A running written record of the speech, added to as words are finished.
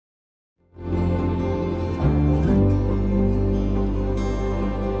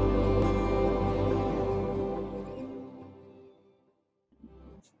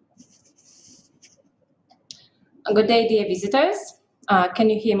Good day, dear visitors. Can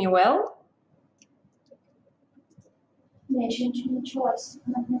you hear me well? Я еще ничего не началось.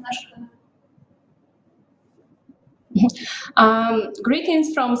 Она немножко...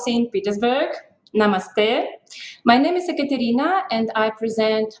 Greetings from St. Petersburg. Namaste. My name is Ekaterina and I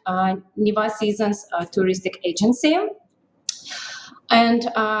present Niva Seasons Touristic Agency. And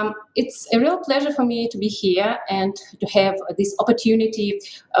it's a real pleasure for me to be here and to have this opportunity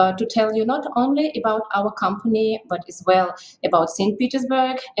to tell you not only about our company, but as well about St.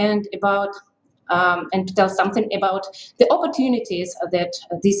 Petersburg and to tell something about the opportunities that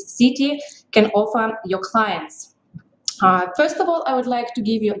this city can offer your clients. First of all, I would like to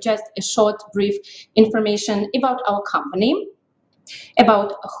give you just a short, brief information about our company,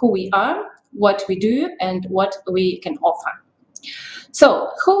 about who we are, what we do, and what we can offer. So,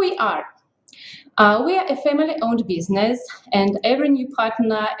 who we are. We are a family-owned business, and every new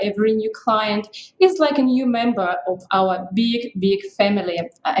partner, every new client is like a new member of our big, big family,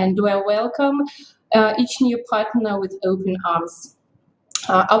 and we welcome each new partner with open arms.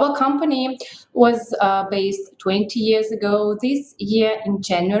 Our company was based 20 years ago. This year in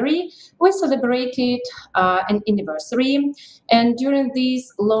January, we celebrated an anniversary. And during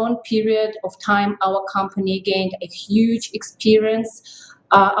this long period of time, our company gained a huge experience.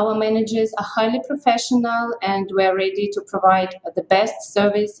 Our managers are highly professional and we're ready to provide the best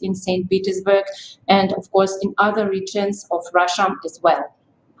service in St. Petersburg and, of course, in other regions of Russia as well.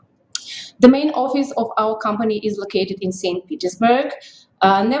 The main office of our company is located in St. Petersburg.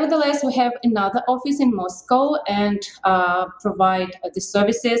 Nevertheless, we have another office in Moscow and provide the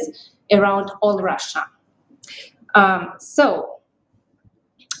services around all Russia. So,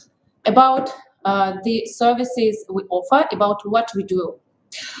 about the services we offer, about what we do.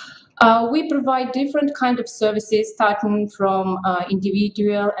 We provide different kinds of services, starting from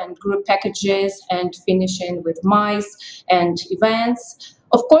individual and group packages and finishing with MICE and events.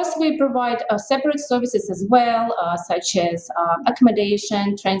 Of course, we provide separate services as well, such as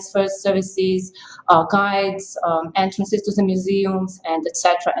accommodation, transfer services, guides, entrances to the museums, and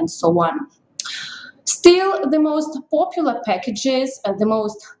etc. and so on. Still, the most popular packages, the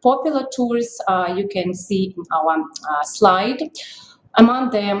most popular tours you can see in our slide. Among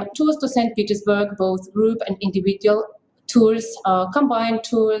them, tours to St. Petersburg, both group and individual tours, combined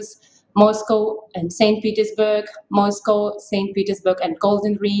tours, Moscow and St. Petersburg, Moscow, St. Petersburg, and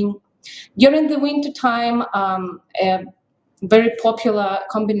Golden Ring. During the winter time, a very popular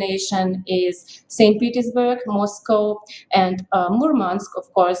combination is St. Petersburg, Moscow, and Murmansk,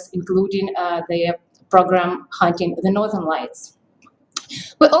 of course, including the program Hunting the Northern Lights.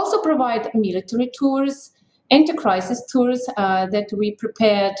 We also provide military tours, anti-crisis tours that we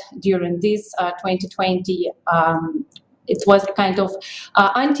prepared during this 2020. It was a kind of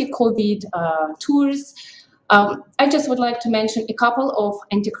anti-COVID tours. I just would like to mention a couple of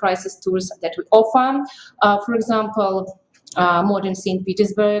anti-crisis tours that we offer. For example, modern St.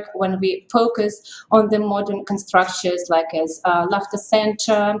 Petersburg, when we focus on the modern constructions like as Laughter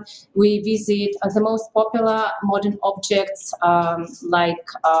Center, we visit the most popular modern objects like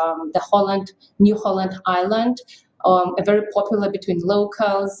the New Holland Island, a very popular between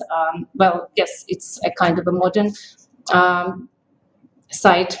locals. Well, yes, it's a kind of a modern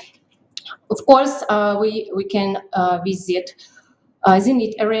site. Of course, we can visit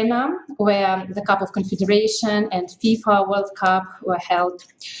Zenit Arena, where the Cup of Confederation and FIFA World Cup were held.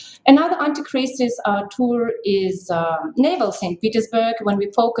 Another anti-crisis tour is Naval St. Petersburg, when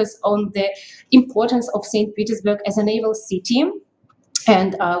we focus on the importance of St. Petersburg as a naval city.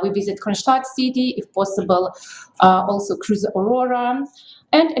 And we visit Kronstadt city, if possible, also Cruiser Aurora.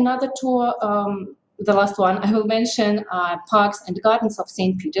 And another tour, the last one I will mention, Parks and Gardens of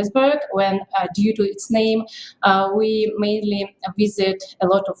St. Petersburg, when due to its name, we mainly visit a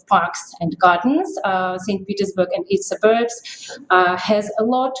lot of parks and gardens. St. Petersburg and its suburbs has a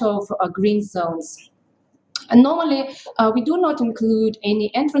lot of green zones. And normally, we do not include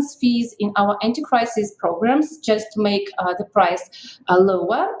any entrance fees in our anti-crisis programs, just to make the price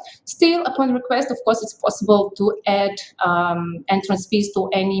lower. Still, upon request, of course, it's possible to add entrance fees to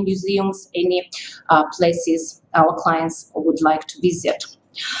any museums, any places our clients would like to visit.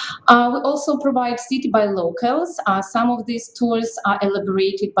 We also provide city by locals. Some of these tours are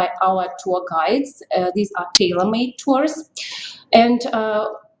elaborated by our tour guides. These are tailor-made tours. And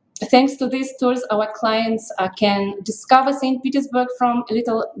thanks to these tours, our clients can discover St. Petersburg from a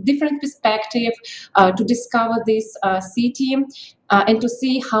little different perspective, to discover this city and to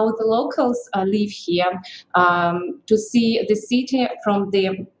see how the locals live here, to see the city from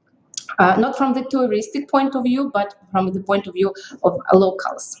the not from the touristic point of view, but from the point of view of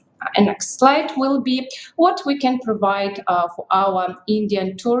locals. next slide will be what we can provide for our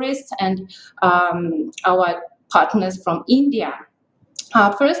Indian tourists and our partners from India.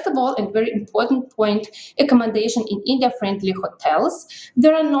 First of all, and very important point, accommodation in India-friendly hotels.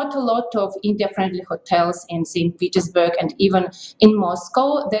 There are not a lot of India-friendly hotels in St. Petersburg and even in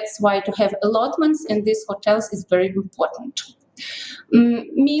Moscow. That's why to have allotments in these hotels is very important.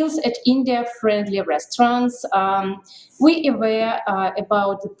 Meals at India-friendly restaurants. We aware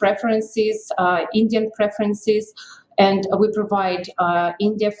about the preferences, Indian preferences, and we provide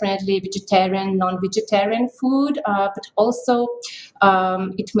India-friendly vegetarian, non-vegetarian food, but also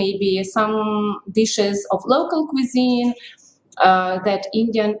it may be some dishes of local cuisine that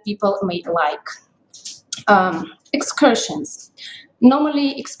Indian people may like. Excursions.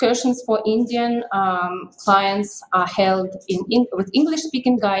 Normally, excursions for Indian clients are held with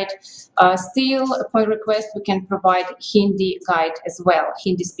English-speaking guide. Still, upon request, we can provide Hindi guide as well,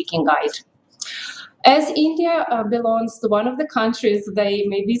 Hindi-speaking guide. As India belongs to one of the countries, they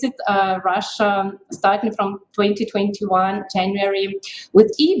may visit Russia starting from 2021 January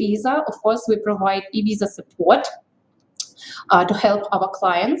with e-visa. Of course, we provide e-visa support to help our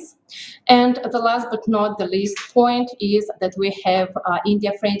clients. And the last but not the least point is that we have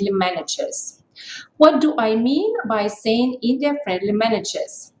India-friendly managers. What do I mean by saying India-friendly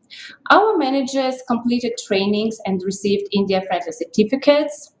managers? Our managers completed trainings and received India-friendly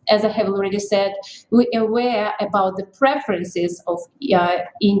certificates. As I have already said, we are aware about the preferences of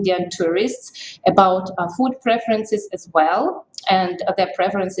Indian tourists, about food preferences as well, and their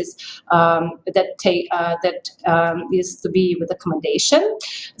preferences that is to be with accommodation.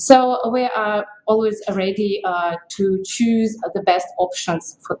 So we are always ready to choose the best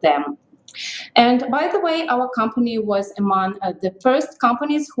options for them. And by the way, our company was among the first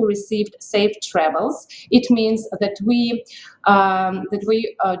companies who received safe travels. It means that we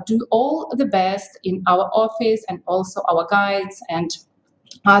do all the best in our office and also our guides and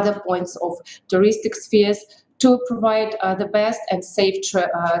other points of touristic spheres to provide the best and safe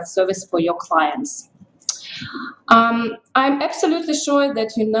service for your clients. I'm absolutely sure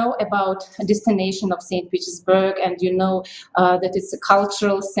that you know about a destination of St. Petersburg, and you know that it's a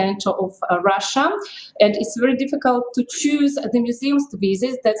cultural center of Russia, and it's very difficult to choose the museums to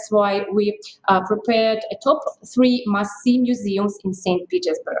visit. That's why we prepared a top 3 must-see museums in St.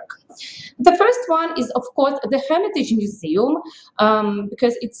 Petersburg. The first one is, of course, the Hermitage Museum,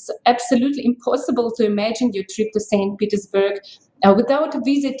 because it's absolutely impossible to imagine your trip to St. Petersburg without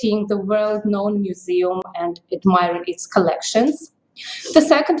visiting the world-known museum and admiring its collections. The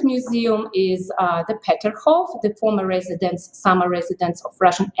second museum is the Peterhof, the former summer residence of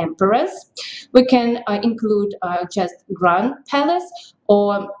Russian emperors. We can include just Grand Palace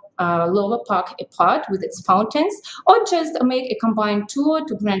or Lower Park apart with its fountains, or just make a combined tour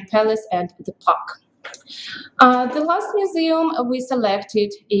to Grand Palace and the park. The last museum we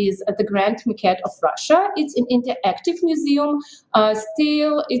selected is the Grand Maquette of Russia. It's an interactive museum.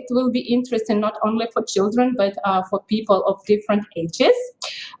 Still, it will be interesting not only for children, but for people of different ages.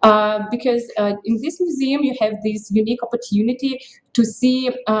 Because in this museum, you have this unique opportunity to see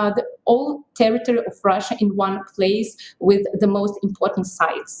the whole territory of Russia in one place with the most important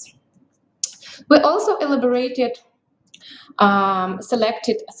sites. We also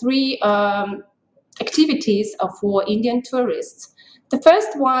selected 3 activities for Indian tourists. The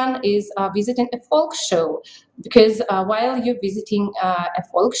first one is visiting a folk show, because while you're visiting a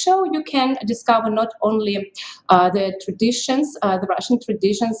folk show, you can discover not only the traditions, the Russian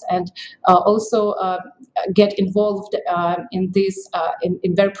traditions, and also get involved in this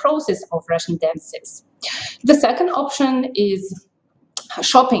in very process of Russian dances. The second option is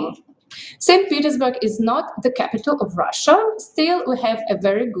shopping. St. Petersburg is not the capital of Russia. Still, we have a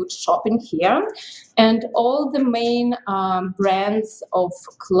very good shopping here, and all the main brands of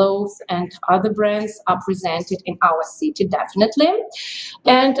clothes and other brands are presented in our city, definitely.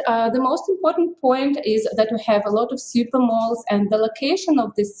 And the most important point is that we have a lot of super malls, and the location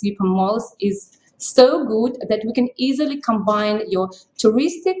of these super malls is so good that we can easily combine your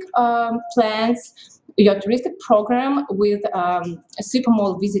touristic plans, your touristic program with a super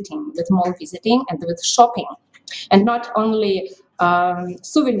mall visiting, and with shopping, and not only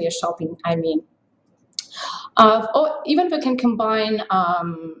souvenir shopping, I mean. Or even we can combine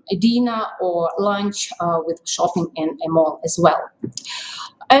a dinner or lunch with shopping in a mall as well.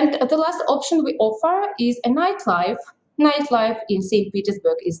 And the last option we offer is a nightlife. Nightlife in St.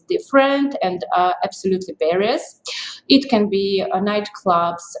 Petersburg is different and absolutely various. It can be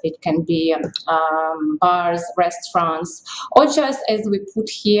nightclubs, it can be bars, restaurants, or just as we put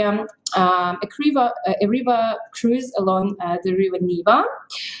here, a river cruise along the river Neva.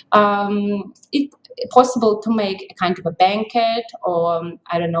 It's possible to make a kind of a banquet or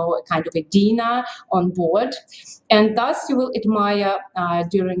I don't know, a kind of a dinner on board, and thus you will admire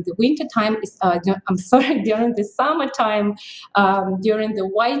during the winter time. I'm sorry, during the summertime, during the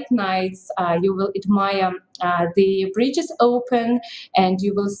white nights, you will admire the bridges open, and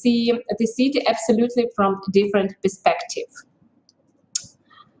you will see the city absolutely from a different perspective.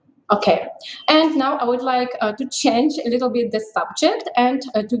 Okay, and now I would like to change a little bit the subject and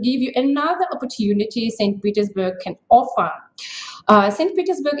to give you another opportunity St. Petersburg can offer. St.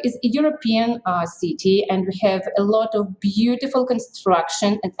 Petersburg is a European city, and we have a lot of beautiful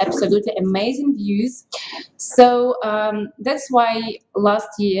construction and absolutely amazing views. So that's why last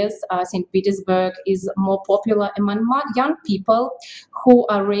year's St. Petersburg is more popular among young people who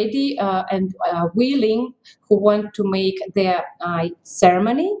are ready and willing, who want to make their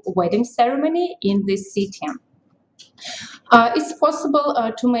wedding ceremony in this city. It's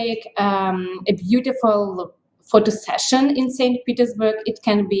possible to make a beautiful photo session in St. Petersburg. It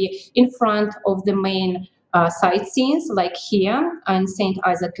can be in front of the main sightseeing, like here in St.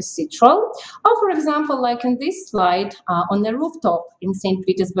 Isaac Cathedral, or for example, like in this slide, on the rooftop in St.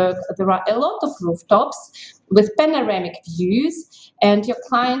 Petersburg. There are a lot of rooftops with panoramic views, and your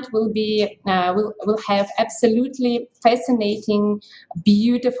client will have absolutely fascinating,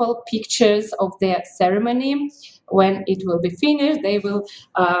 beautiful pictures of their ceremony. When it will be finished, they will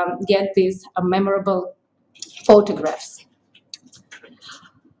get these memorable photographs.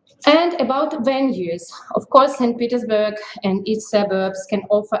 And about venues, of course, St. Petersburg and its suburbs can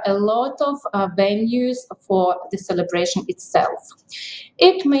offer a lot of venues for the celebration itself.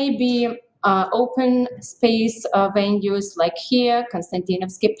 It may be open space venues like here,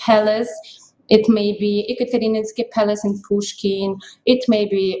 Konstantinovsky Palace. It may be Ekaterininsky Palace in Pushkin. It may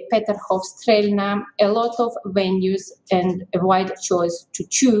be Peterhof Strelna. A lot of venues and a wide choice to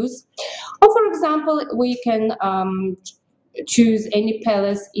choose. Or for example, we can choose any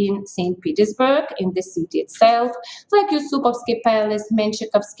palace in St. Petersburg, in the city itself, like Yusupovsky Palace,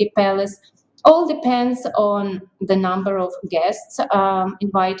 Menshikovsky Palace. All depends on the number of guests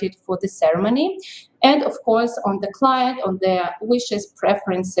invited for the ceremony, and of course on the client, on their wishes,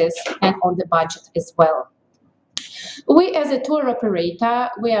 preferences, and on the budget as well. We as a tour operator,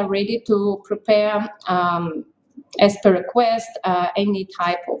 we are ready to prepare as per request, any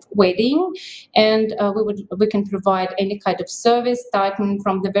type of wedding, and we can provide any kind of service, starting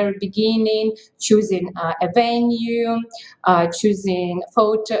from the very beginning, choosing a venue, choosing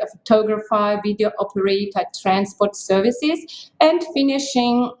photographer, video operator, transport services, and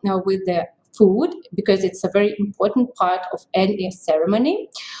finishing with the food, because it's a very important part of any ceremony.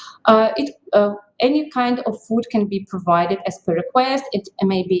 Any kind of food can be provided as per request. It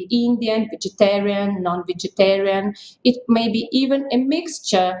may be Indian, vegetarian, non-vegetarian. It may be even a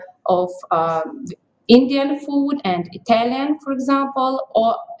mixture of Indian food and Italian, for example,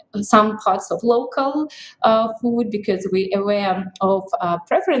 or some parts of local food, because we are aware of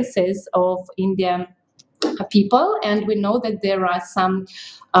preferences of Indian people, and we know that there are some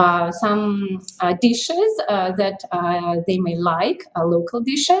dishes that they may like, local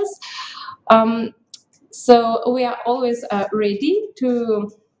dishes. So we are always ready to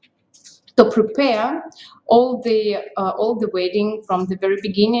prepare all the wedding from the very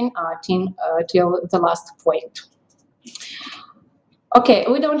beginning till the last point. Okay,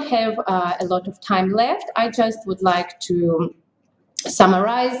 we don't have a lot of time left. I just would like to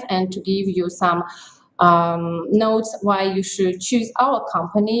summarize and to give you some notes why you should choose our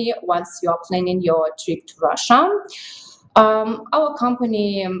company once you are planning your trip to Russia. Our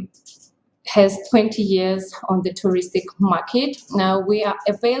company has 20 years on the touristic market. Now we are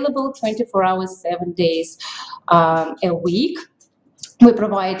available 24 hours, 7 days a week. We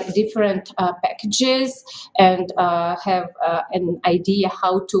provide different packages and have an idea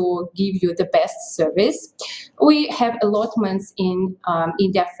how to give you the best service. We have allotments in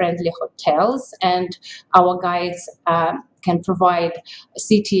India-friendly hotels, and our guides can provide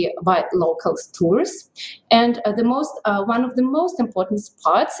city-wide local tours. And one of the most important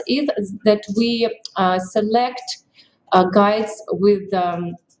parts is that we select guides with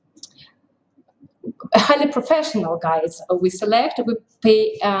highly professional guides. We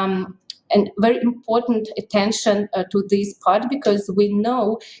pay and very important attention to this part, because we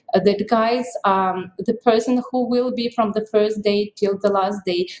know that guides are the person who will be from the first day till the last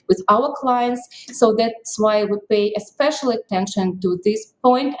day with our clients. So that's why we pay a special attention to this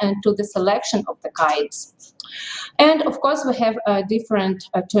point and to the selection of the guides. And of course, we have different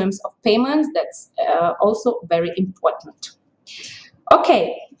terms of payment. That's also very important.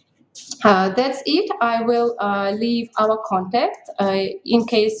 Okay. That's it. I will leave our contact. In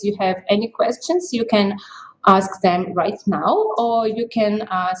case you have any questions, you can ask them right now, or you can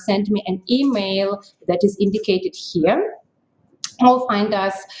send me an email that is indicated here, or find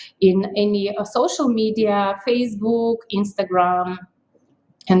us in any social media, Facebook, Instagram,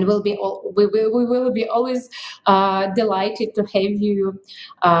 and we will be always delighted to have you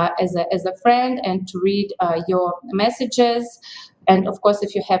as a friend and to read your messages. And of course,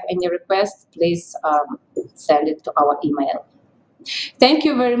 if you have any requests, please send it to our email. Thank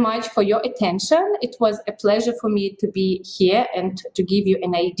you very much for your attention. It was a pleasure for me to be here and to give you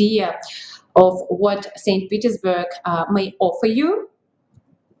an idea of what St. Petersburg may offer you.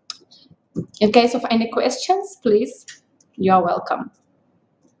 In case of any questions, please, you are welcome.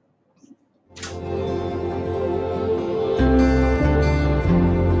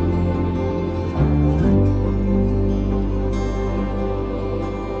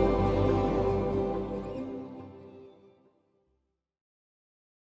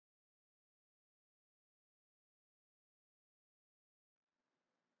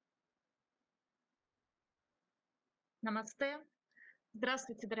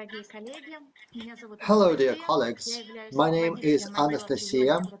 Hello, dear colleagues. My name is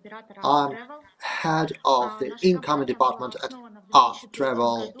Anastasia. I'm head of the incoming department at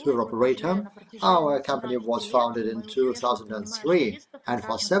Art.Travel tour operator. Our company was founded in 2003, and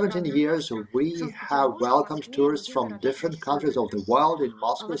for 17 years we have welcomed tourists from different countries of the world in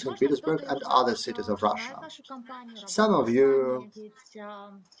Moscow, St. Petersburg, and other cities of Russia. Some of you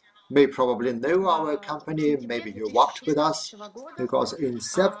may probably know our company, maybe you worked with us, because in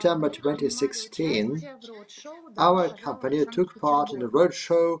September 2016, our company took part in a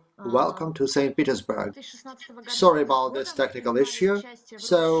roadshow Welcome to St. Petersburg. Sorry about this technical issue.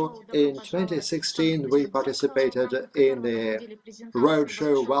 So, in 2016, we participated in the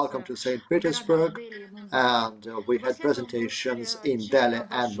roadshow Welcome to St. Petersburg, and we had presentations in Delhi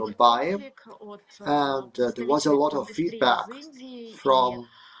and Mumbai, and there was a lot of feedback from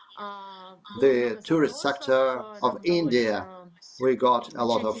the tourist sector of India. We got a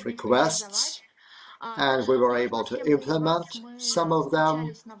lot of requests and we were able to implement some of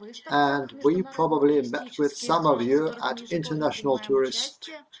them, and we probably met with some of you at international tourist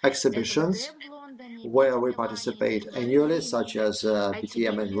exhibitions where we participate annually, such as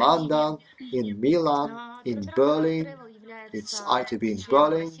BTM in London, in Milan, in Berlin. It's ITB in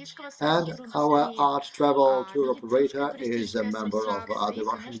Berlin, and our Art.Travel tour operator is a member of the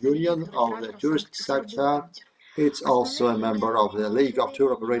Russian Union of the tourist sector. It's also a member of the League of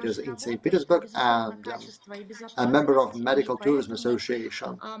Tour Operators in St. Petersburg and a member of Medical Tourism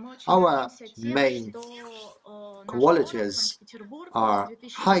Association. Our main qualities are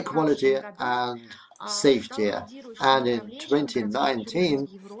high quality and safety, and in 2019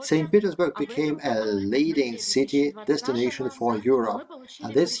 St. Petersburg became a leading city destination for Europe,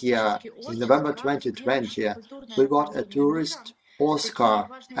 and this year, in November 2020, we got a tourist Oscar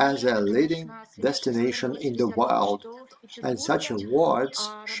as a leading destination in the world, and such awards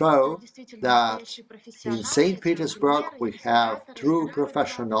show that in St. Petersburg we have true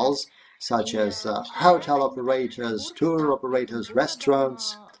professionals such as hotel operators, tour operators,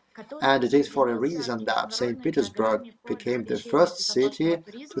 restaurants, and it is for a reason that St. Petersburg became the first city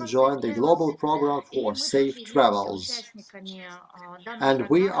to join the global program for safe travels. And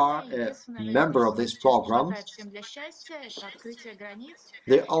we are a member of this program.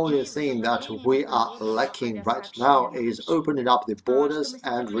 The only thing that we are lacking right now is opening up the borders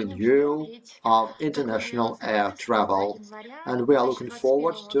and renewal of international air travel. And we are looking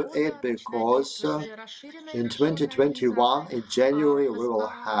forward to it because in 2021, in January, we will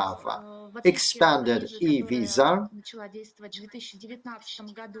have expanded e-visa,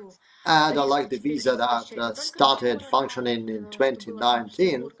 and unlike the visa that started functioning in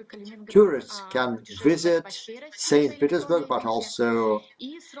 2019, tourists can visit St. Petersburg, but also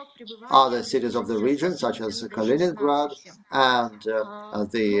other cities of the region, such as Kaliningrad, and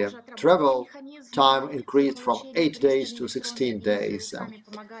the travel time increased from 8 days to 16 days.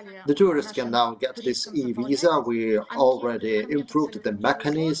 The tourists can now get this e-visa. We already improved the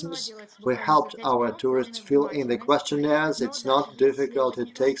mechanisms. We helped our tourists fill in the questionnaires. It's not difficult.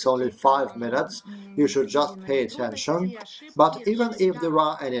 It takes only 5 minutes. You should just pay attention. But even if there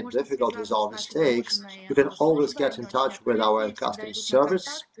are any difficulties or mistakes, you can always get in touch with our customer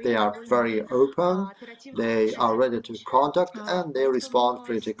service. They are very open. They are ready to contact and they respond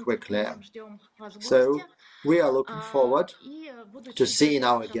pretty quickly. So we are looking forward to seeing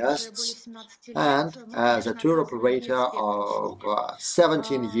our guests, and as a tour operator of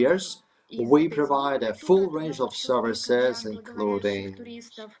 17 years, we provide a full range of services, including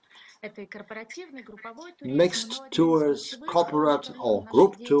mixed tours, corporate or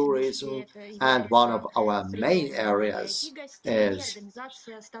group tourism, and one of our main areas is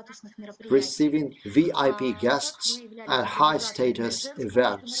receiving VIP guests and high-status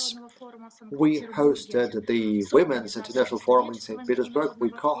events. We hosted the Women's International Forum in St. Petersburg. We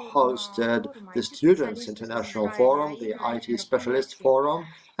co-hosted the Students' International Forum, the IT Specialist Forum,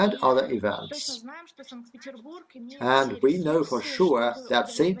 and other events. And we know for sure that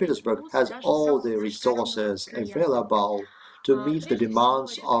St. Petersburg has all the resources available to meet the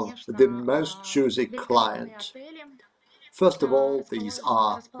demands of the most choosy client. First of all, these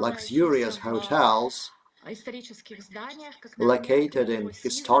are luxurious hotels located in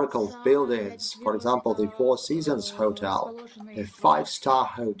historical buildings, for example, the Four Seasons Hotel, a five-star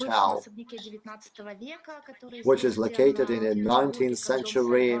hotel, which is located in a 19th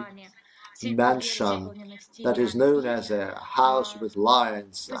century mansion that is known as a house with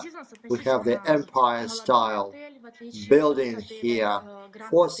lions. We have the Empire-style building here.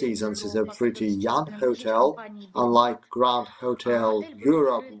 Four Seasons is a pretty young hotel, unlike Grand Hotel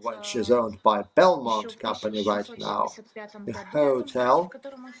Europe, which is owned by Belmont Company right now. The hotel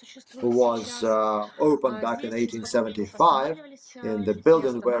was opened back in 1875 in the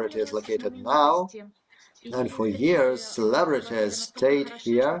building where it is located now. And for years, celebrities stayed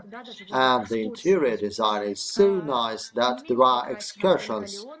here, and the interior design is so nice that there are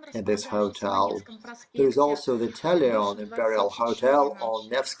excursions in this hotel. There is also the Telion Imperial Hotel on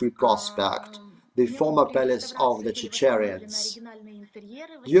Nevsky Prospect, the former palace of the Checherians.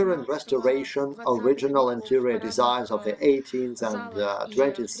 During restoration, original interior designs of the 18th and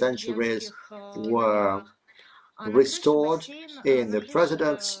 20th centuries were restored in the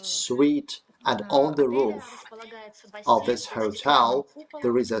president's suite, and on the roof of this hotel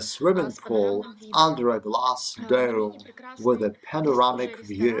there is a swimming pool under a glass dome with a panoramic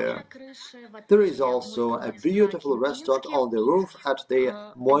view. There is also a beautiful restaurant on the roof at the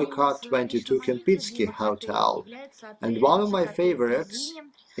Moika 22 Kempinski Hotel, and one of my favorites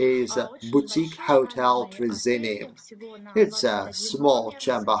is Boutique Hotel Trizini. It's a small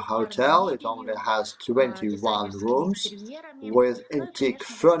chamber hotel. It only has 21 rooms with antique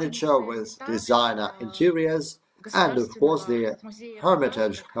furniture, with designer interiors, and of course the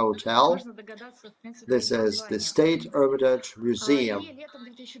Hermitage Hotel. This is the State Hermitage Museum.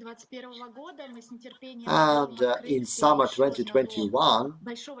 And in summer 2021,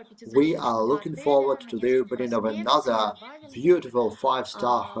 we are looking forward to the opening of another beautiful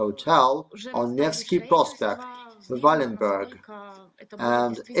five-star hotel on Nevsky Prospect, Wallenberg.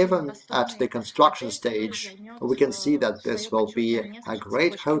 And even at the construction stage, we can see that this will be a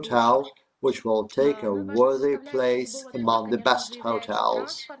great hotel which will take a worthy place among the best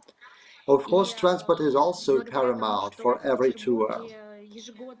hotels. Of course, transport is also paramount for every tour.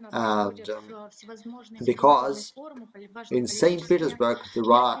 And because in St. Petersburg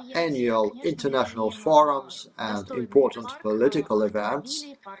there are annual international forums and important political events,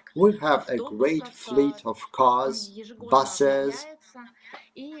 we have a great fleet of cars, buses,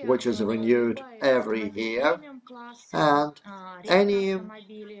 which is renewed every year, and any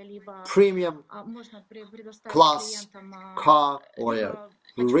premium class car or a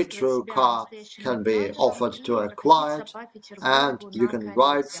retro car can be offered to a client, and you can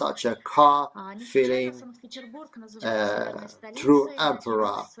ride such a car feeling a true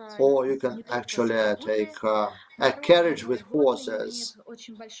emperor, or you can actually take a carriage with horses.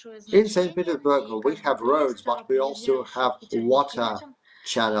 In St. Petersburg we have roads, but we also have water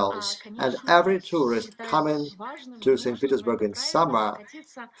channels, and every tourist coming to St. Petersburg in summer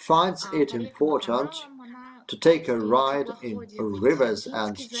finds it important to take a ride in rivers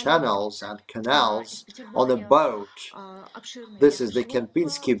and channels and canals on a boat. This is the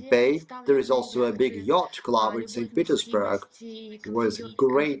Kempinski Bay. There is also a big yacht club in St. Petersburg with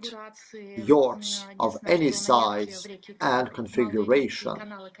great yachts of any size and configuration.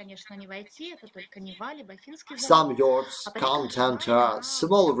 Some yachts can't enter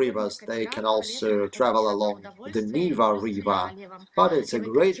small rivers, they can also travel along the Neva River, but it's a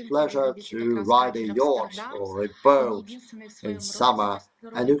great pleasure to ride a yacht or a boat in summer.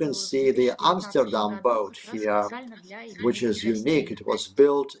 And you can see the Amsterdam boat here, which is unique. It was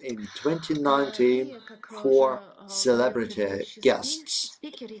built in 2019 for celebrity guests.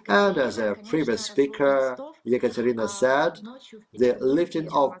 And as a previous speaker, Ekaterina said, the lifting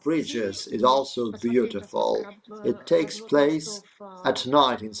of bridges is also beautiful. It takes place at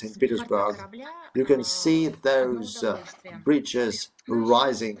night in St. Petersburg. You can see those bridges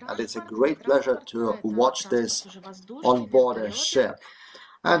rising, and it's a great pleasure to watch this on board a ship.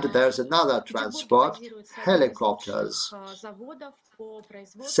 And there's another transport, helicopters.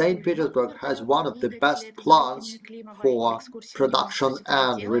 St. Petersburg has one of the best plants for production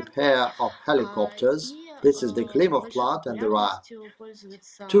and repair of helicopters. This is the Klimov plant, and there are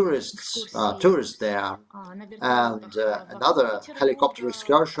tourists there. And another helicopter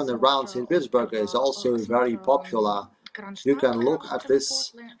excursion around St. Petersburg is also very popular. You can look at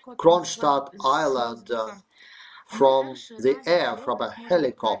this Kronstadt Island from the air, from a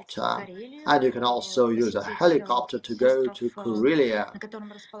helicopter, and you can also use a helicopter to go to Karelia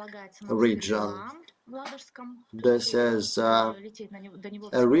region. This is a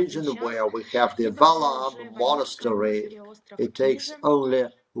region where we have the Valam monastery. It takes only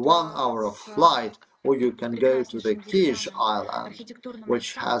 1 hour of flight, or you can go to the Kish Island,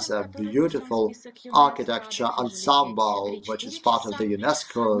 which has a beautiful architecture ensemble, which is part of the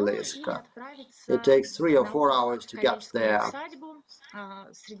UNESCO list. It takes 3 or 4 hours to get there.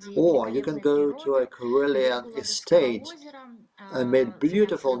 Or you can go to a Karelian estate amid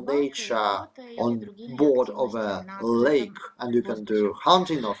beautiful nature on board of a lake, and you can do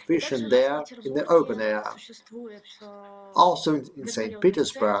hunting or fishing there in the open air. Also in St.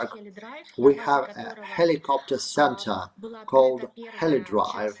 Petersburg, we have a helicopter center called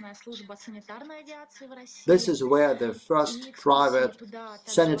HeliDrive. This is where the first private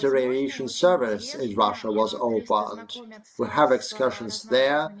sanitary aviation service in Russia was opened. We have excursions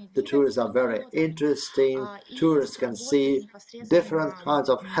there. The tours are very interesting. Tourists can see different kinds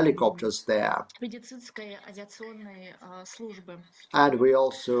of helicopters there. And we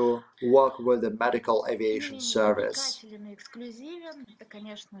also work with the medical aviation service.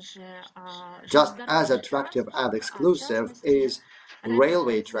 Just as attractive and exclusive is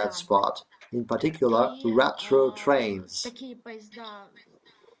railway transport, in particular retro trains.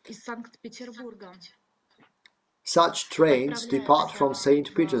 Such trains depart from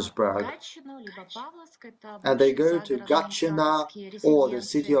St. Petersburg and they go to Gatchina or the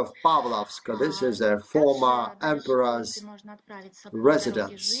city of Pavlovsk. This is a former emperor's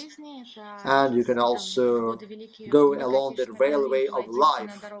residence. And you can also go along the railway of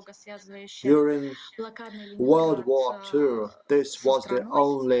life. During World War II, this was the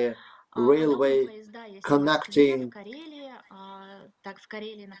only railway connecting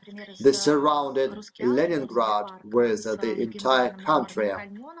the surrounded Leningrad with the entire country.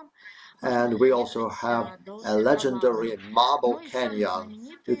 And we also have a legendary Marble Canyon.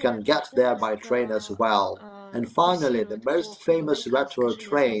 You can get there by train as well. And finally, the most famous retro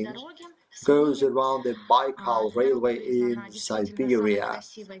train goes around the Baikal Railway in Siberia.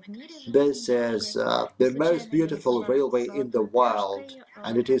 This is the most beautiful railway in the world,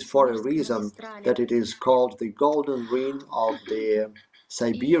 and it is for a reason that it is called the Golden Ring of the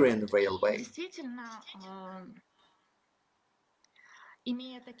Siberian Railway.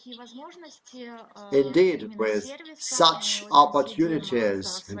 Indeed, with such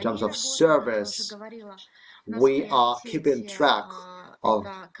opportunities in terms of service, we are keeping track of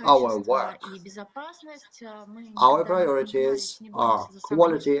our work. Our priorities are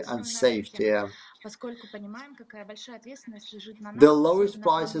quality and safety. The lowest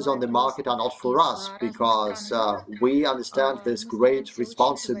prices on the market are not for us because we understand this great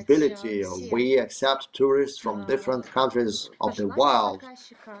responsibility. We accept tourists from different countries of the world.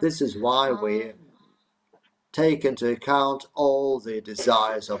 This is why we take into account all the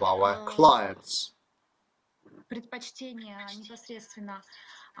desires of our clients.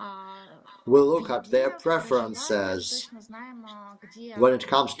 We look at their preferences. When it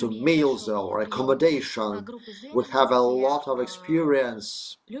comes to meals or accommodation, we have a lot of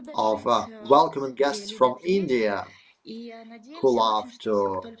experience of welcoming guests from India who love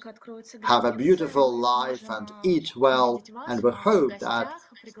to have a beautiful life and eat well, and we hope that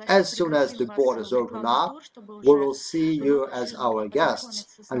as soon as the borders open up, we will see you as our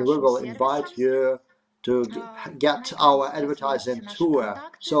guests and we will invite you to get our advertising tour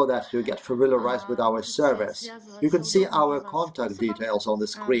so that you get familiarized with our service. You can see our contact details on the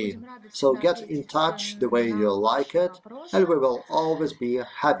screen, so get in touch the way you like it, and we will always be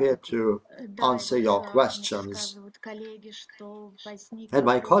happy to answer your questions. And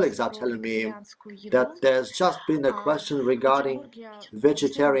my colleagues are telling me that there's just been a question regarding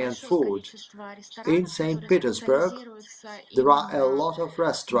vegetarian food. In St. Petersburg, there are a lot of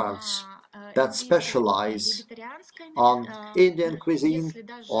restaurants that specialize on Indian cuisine,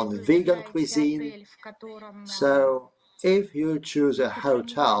 on vegan cuisine. So if you choose a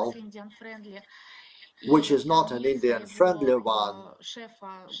hotel which is not an Indian-friendly one,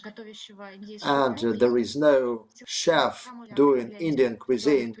 and there is no chef doing Indian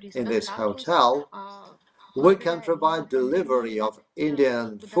cuisine in this hotel, We can provide delivery of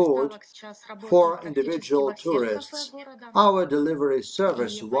Indian food for individual tourists. Our delivery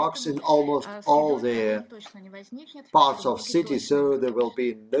service works in almost all the parts of city, so there will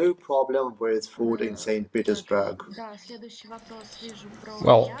be no problem with food in St. Petersburg.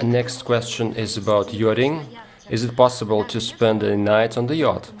 Well, next question is about yachting. Is it possible to spend a night on the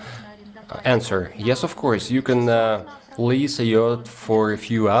yacht? Answer: yes, of course. You can lease a yacht for a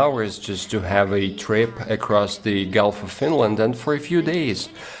few hours just to have a trip across the Gulf of Finland, and for a few days,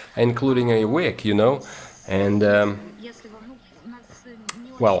 including a week, you know. And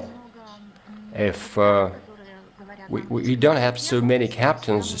well, if we don't have so many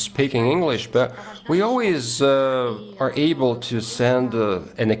captains speaking English, but we always are able to send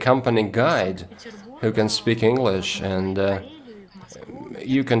an accompanying guide who can speak English, and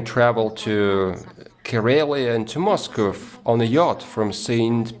you can travel to Karelia and to Moscow on a yacht from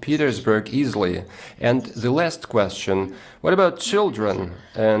St. Petersburg easily. And the last question, what about children,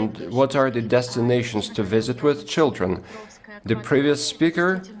 and what are the destinations to visit with children? The previous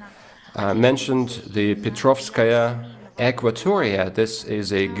speaker mentioned the Petrovskaya Aquatoria. This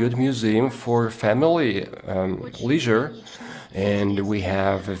is a good museum for family leisure, and we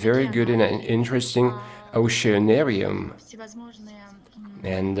have a very good and interesting oceanarium,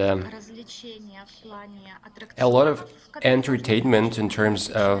 and a lot of entertainment in terms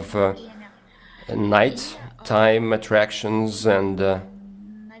of nighttime attractions, and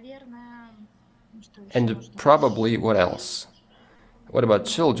probably what else? What about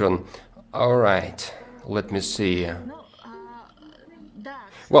children? All right, let me see.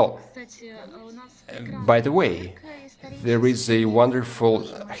 Well, by the way, there is a wonderful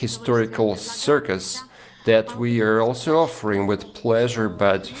historical circus that we are also offering with pleasure,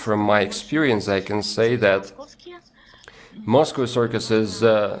 but from my experience I can say that Moscow circuses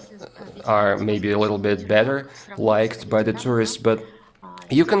are maybe a little bit better liked by the tourists, but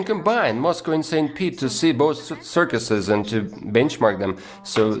you can combine Moscow and St. Pete to see both circuses and to benchmark them.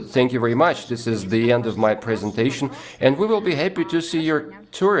 So thank you very much. This is the end of my presentation, and we will be happy to see your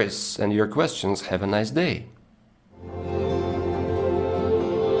tourists and your questions. Have a nice day.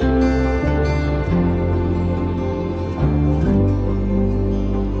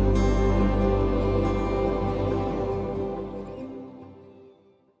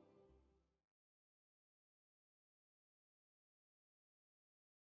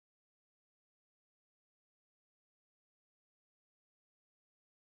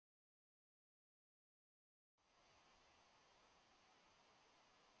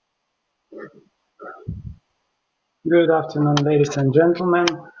 Good afternoon, ladies and gentlemen.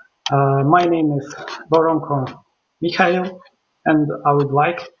 My name is Voronko Mikhail, and I would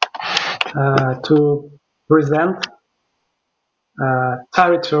like to present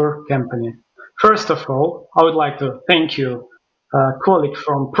Tour company. First of all, I would like to thank you, colleague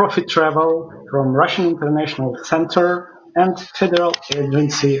from Profi.Travel, from Russian International Center, and Federal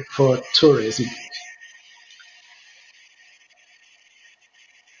Agency for Tourism.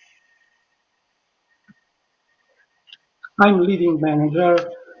 I'm leading manager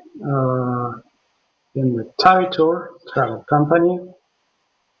in the Tour travel company,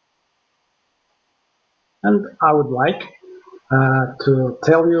 and I would like to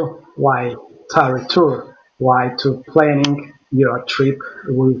tell you why Tour, why to planning your trip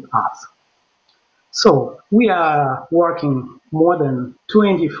with us. So we are working more than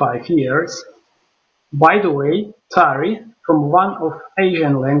 25 years. By the way, Tari from one of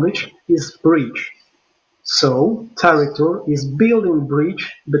Asian language is bridge. So Tour is building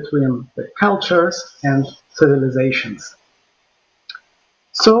bridge between the cultures and civilizations.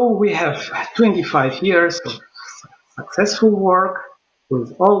 So we have 25 years of successful work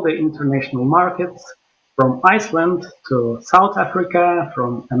with all the international markets, from Iceland to South Africa,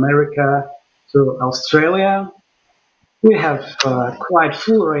 from America to Australia. We have quite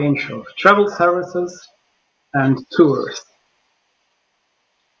full range of travel services and tours.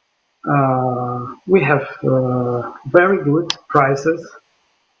 We have very good prices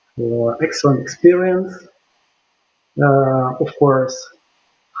for excellent experience. Of course,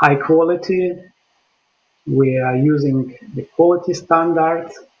 high quality. We are using the quality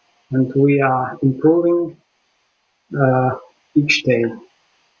standards, and we are improving each day.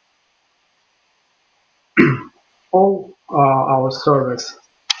 All our service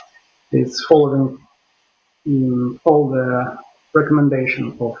is following all the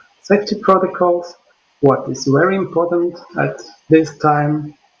recommendation of safety protocols, what is very important at this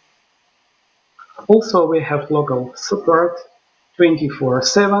time. Also, we have local support,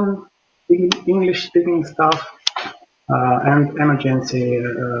 24/7, English-speaking staff, and emergency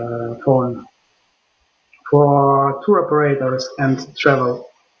phone For tour operators and travel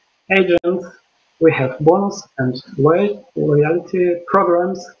agents, we have bonus and loyalty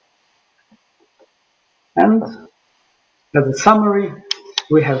programs. And as a summary,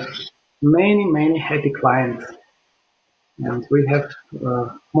 we have many happy clients, and we have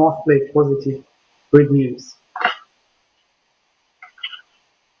mostly positive reviews.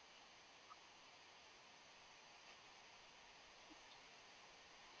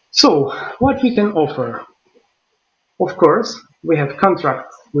 So, what we can offer? Of course, we have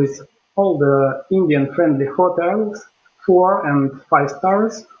contracts with all the Indian-friendly hotels, 4 and 5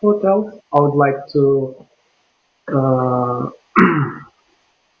 stars hotels. I would like uh,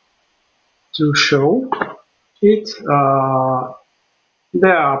 to show it.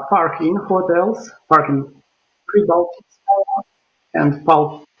 There are park-in hotels, park-in Pribaltskaya and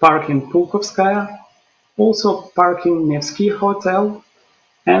park-in Pulkovskaya, also park-in Nevsky Hotel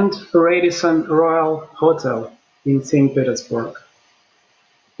and Radisson Royal Hotel in St. Petersburg.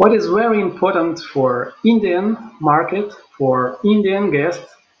 What is very important for Indian market, for Indian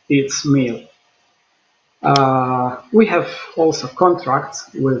guests, it's meal. We have also contracts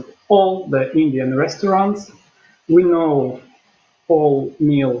with all the Indian restaurants. We know all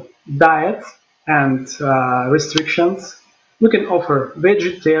meal diets and restrictions. We can offer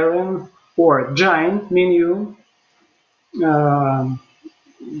vegetarian or Jain menu. Um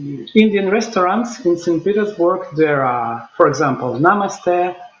Indian restaurants in St. Petersburg, there are, for example,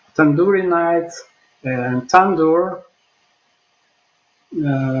 Namaste, Tandoori Nights, and Tandoor.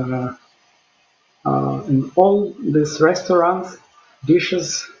 Uh, in all these restaurants,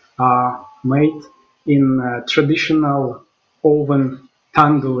 dishes are made in traditional oven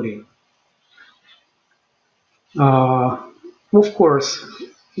tandoori. Of course,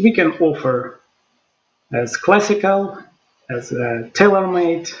 we can offer as classical, as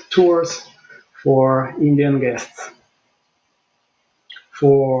tailor-made tours for Indian guests,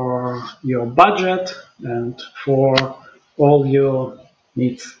 for your budget and for all your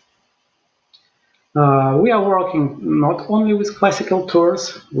needs. We are working not only with classical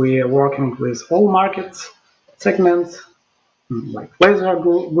tours, we are working with all markets, segments, like leisure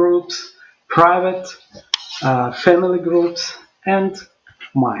groups, private, family groups, and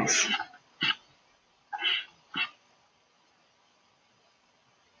mice.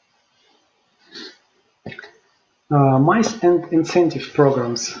 Mice and incentive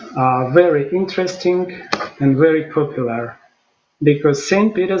programs are very interesting and very popular because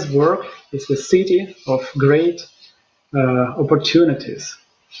St. Petersburg is a city of great opportunities.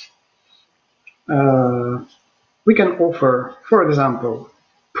 Uh, we can offer, for example,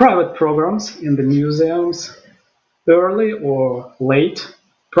 private programs in the museums, early or late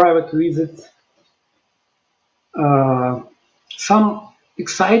private visits, uh, some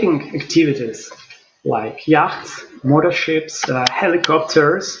exciting activities like yachts, motorships,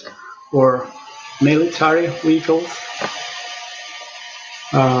 helicopters, or military vehicles,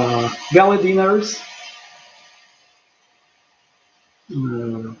 gala dinners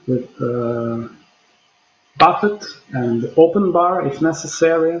with buffet and open bar if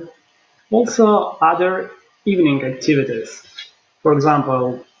necessary. Also, other evening activities. For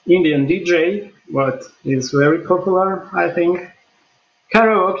example, Indian DJ, what is very popular, I think,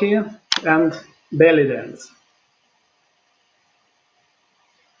 karaoke and belly dance.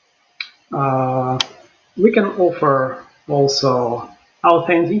 Uh, we can offer also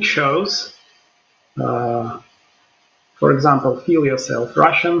authentic shows. Uh, for example, Feel Yourself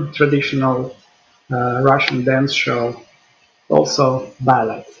Russian, traditional Russian dance show, also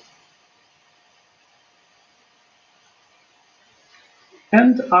ballet.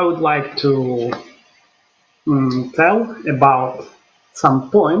 And I would like to tell about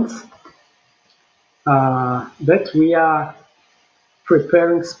some points that we are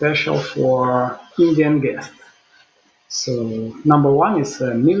preparing special for Indian guests. So number one is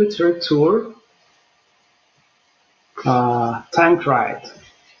a military tour, tank ride.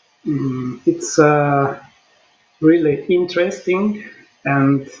 It's really interesting,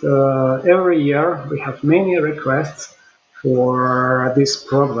 and every year we have many requests for this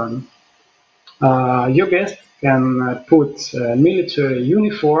program. Your guest can put a military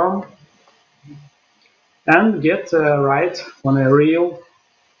uniform and get a ride on a real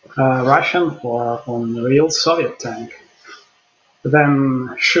Russian or on a real Soviet tank.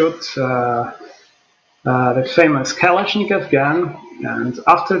 Then shoot the famous Kalashnikov gun, and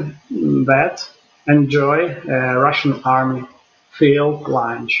after that enjoy a Russian army field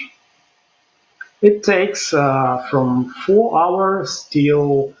lunch. It takes from 4 hours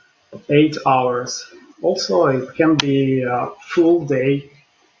till 8 hours. Also, it can be a full day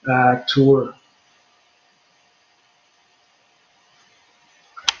tour.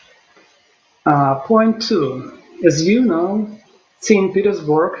 Point two. As you know, St.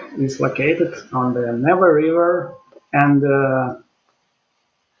 Petersburg is located on the Neva River, and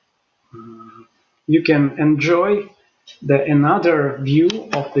you can enjoy the another view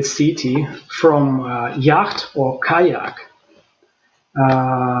of the city from yacht or kayak.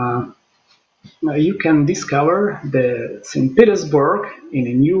 Uh, you can discover the St. Petersburg in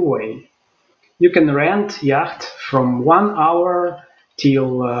a new way. You can rent yacht from 1 hour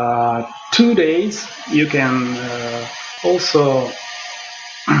till 2 days. You can also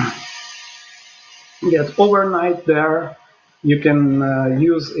get overnight there. You can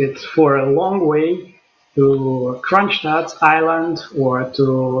use it for a long way to Kronstadt Island or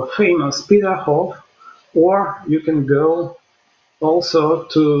to famous Peterhof, or you can go also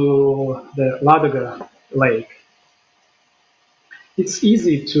to the Ladoga Lake. It's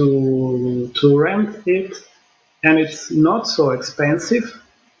easy to rent it, and it's not so expensive,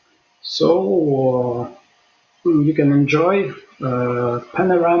 so you can enjoy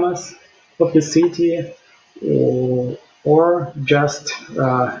panoramas of the city, or just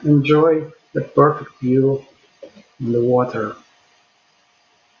enjoy the perfect view in the water.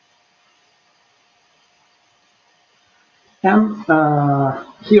 And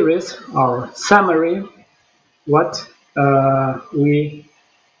here is our summary, what we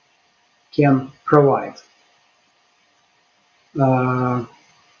can provide. Uh,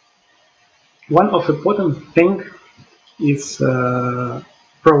 One of the important thing is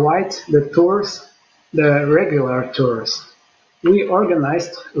provide the tours, the regular tours. We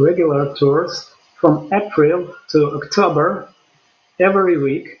organized regular tours from April to October every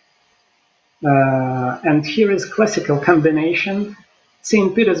week. And here is classical combination: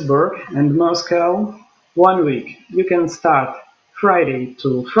 St. Petersburg and Moscow, 1 week. You can start Friday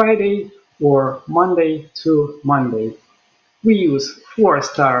to Friday or Monday to Monday. We use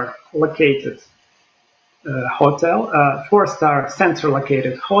four-star located four-star center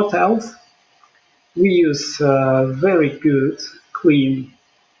located hotels. We use very good, clean,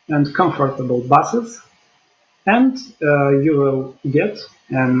 and comfortable buses, and you will get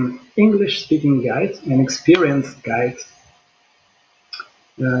an English-speaking guide, an experienced guide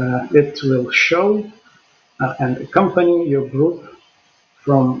that will show and accompany your group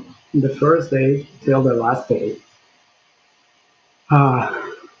from the first day till the last day. Uh,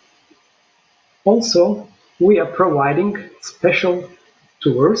 Also, we are providing special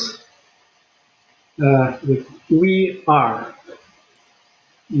tours with We Are.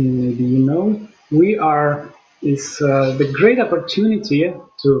 Maybe you know, We Are is the great opportunity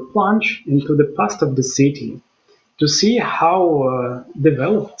to plunge into the past of the city, to see how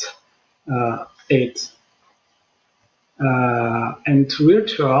developed it. And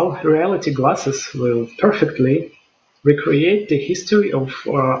virtual reality glasses will perfectly recreate the history of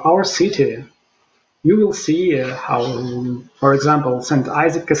our city. You will see how, for example, St.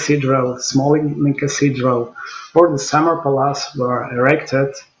 Isaac Cathedral, Smolny Cathedral, or the Summer Palace were erected,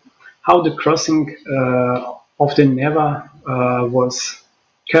 how the crossing of the Neva was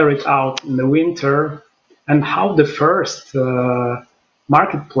carried out in the winter, and how the first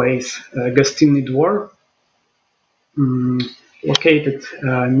marketplace, Gostinny Dvor, located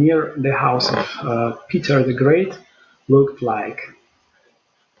near the house of Peter the Great, looked like.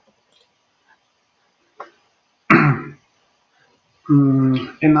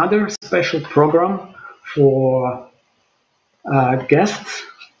 Another special program for guests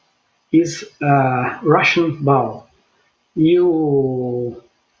is Russian ball. You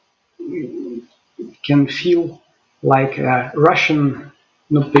can feel like a Russian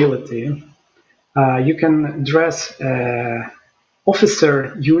nobility. You can dress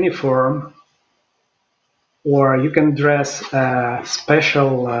officer uniform, or you can dress a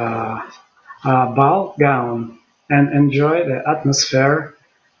special ball gown and enjoy the atmosphere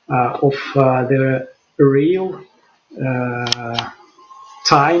of the real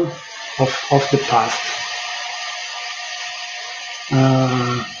time of the past.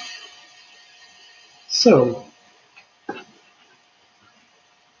 Uh, so,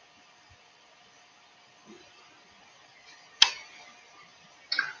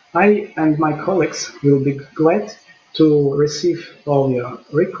 I and my colleagues will be glad to receive all your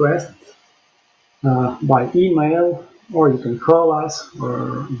requests by email, or you can call us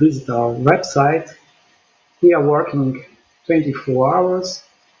or visit our website. We are working 24 hours.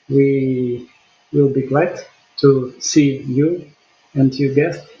 We will be glad to see you and your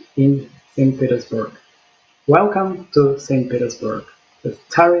guest in St. Petersburg. Welcome to St. Petersburg with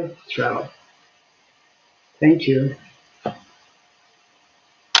Profi.Travel. Thank you.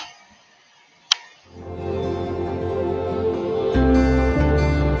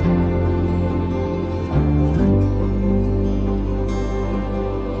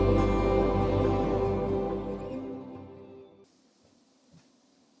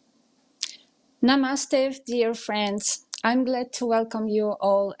 Namaste, dear friends. I'm glad to welcome you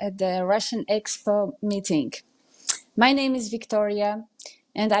all at the Russian Expo meeting. My name is Victoria,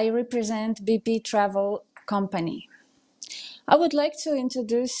 and I represent BP.Travel company. I would like to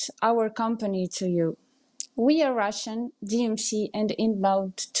introduce our company to you. We are Russian DMC and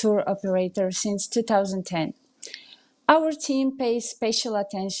inbound tour operator since 2010. Our team pays special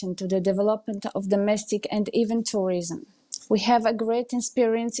attention to the development of domestic and even tourism. We have a great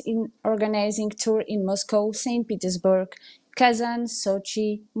experience in organizing tours in Moscow, St. Petersburg, Kazan,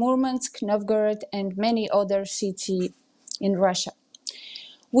 Sochi, Murmansk, Novgorod, and many other cities in Russia.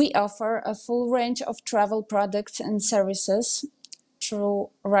 We offer a full range of travel products and services through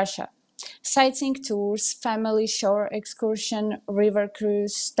Russia. Sightseeing tours, family shore excursion, river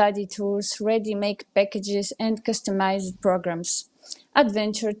cruise, study tours, ready-made packages and customized programs,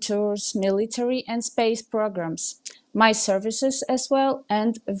 adventure tours, military and space programs, my services as well,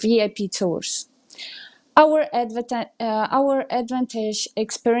 and VIP tours. Our advantage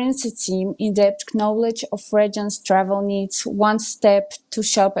experienced team, in-depth knowledge of region's travel needs, one-step to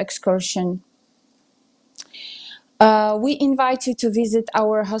shop excursion. We invite you to visit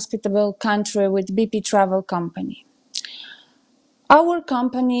our hospitable country with BP.Travel company. Our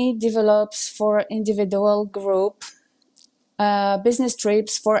company develops for individual, group, business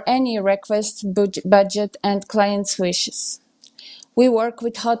trips for any request, budget, and client's wishes. We work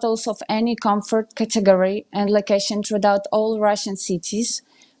with hotels of any comfort category and location throughout all Russian cities.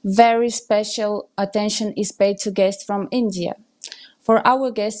 Very special attention is paid to guests from India. For our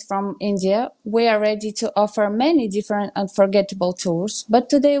guests from India, we are ready to offer many different unforgettable tours, but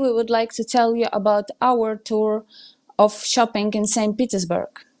today we would like to tell you about our tour of shopping in St.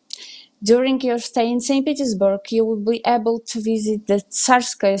 Petersburg. During your stay in St. Petersburg, you will be able to visit the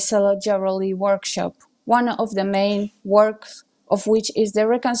Tsarskaya Selo Jewelry Workshop, one of the main works of which is the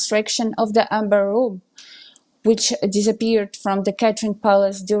reconstruction of the Amber Room, which disappeared from the Catherine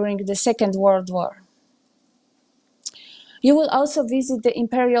Palace during the Second World War. You will also visit the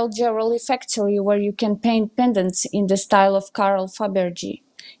Imperial Jewelry Factory, where you can paint pendants in the style of Karl Fabergé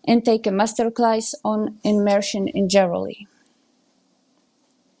and take a masterclass on immersion in jewelry.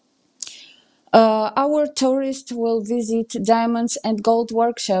 Our tourists will visit Diamonds and Gold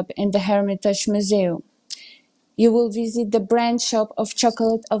Workshop in the Hermitage Museum. You will visit the brand shop of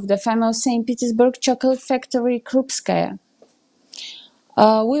chocolate of the famous St. Petersburg chocolate factory Krupskaya.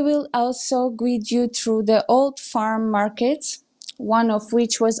 We will also guide you through the old farm markets, one of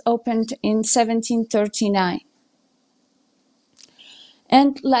which was opened in 1739.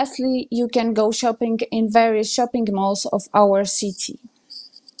 And lastly, you can go shopping in various shopping malls of our city.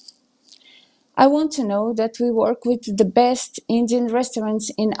 I want to know that we work with the best Indian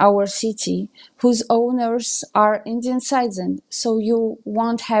restaurants in our city, whose owners are Indian citizens, so you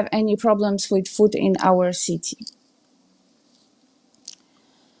won't have any problems with food in our city.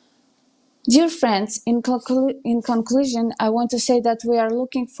 Dear friends, in conclusion, I want to say that we are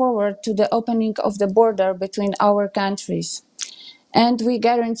looking forward to the opening of the border between our countries. And we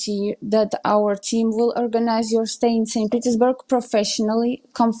guarantee that our team will organize your stay in St. Petersburg professionally,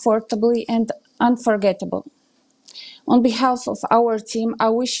 comfortably, and unforgettable. On behalf of our team, I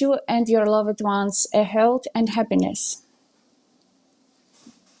wish you and your loved ones a health and happiness.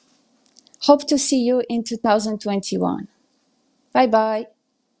 Hope to see you in 2021. Bye-bye.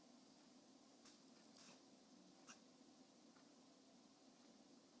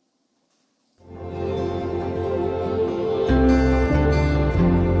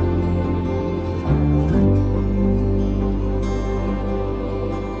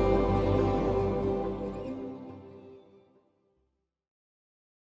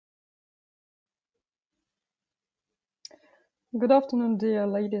 Good afternoon, dear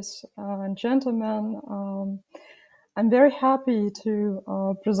ladies and gentlemen. I'm very happy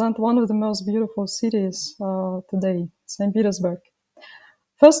to present one of the most beautiful cities today, St. Petersburg.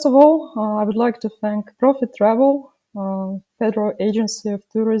 First of all, I would like to thank Profi.Travel, Federal Agency of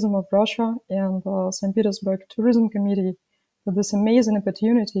Tourism of Russia, and St. Petersburg Tourism Committee for this amazing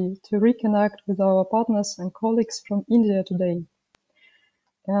opportunity to reconnect with our partners and colleagues from India today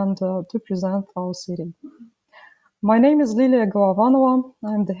and to present our city. My name is Lilia Golovanova.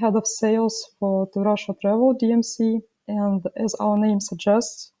 I'm the head of sales for To Russia Travel DMC, and as our name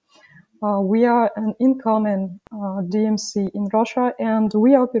suggests, we are an incoming DMC in Russia, and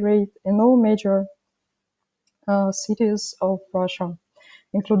we operate in all major cities of Russia,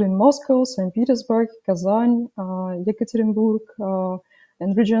 including Moscow, St. Petersburg, Kazan, Yekaterinburg,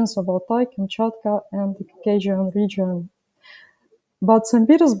 and regions of Altai, Kamchatka, and the Caucasian region. But St.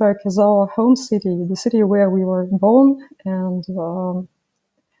 Petersburg is our home city, the city where we were born, and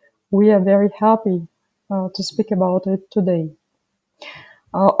we are very happy to speak about it today.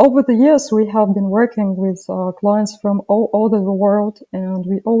 Over the years, we have been working with clients from all over the world, and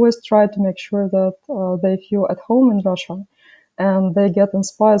we always try to make sure that they feel at home in Russia, and they get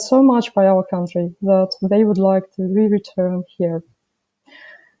inspired so much by our country that they would like to return here.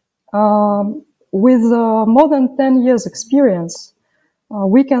 With more than 10 years experience,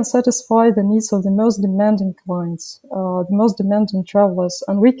 we can satisfy the needs of the most demanding clients, the most demanding travelers,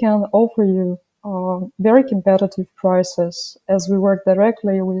 and we can offer you very competitive prices as we work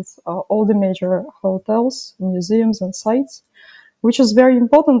directly with all the major hotels, museums, and sites, which is very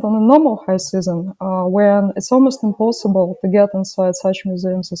important on a normal high season when it's almost impossible to get inside such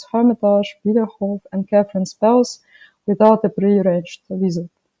museums as Hermitage, Peterhof, and Catherine's Palace without a pre-arranged visit.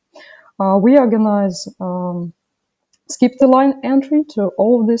 We organize skip the line entry to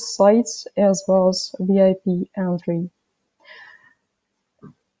all these sites as well as VIP entry.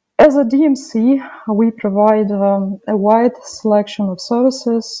 As a DMC, we provide a wide selection of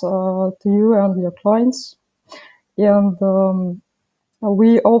services to you and your clients, and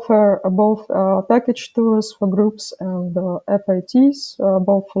we offer both package tours for groups and FITs,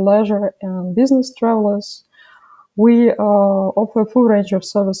 both for leisure and business travelers. We offer a full range of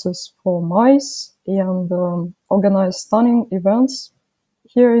services for MICE and organize stunning events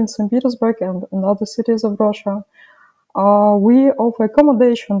here in St. Petersburg and in other cities of Russia. We offer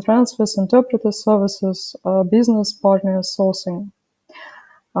accommodation, transfers, interpreter services, business partner sourcing.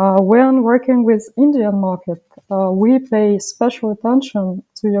 When working with Indian market, we pay special attention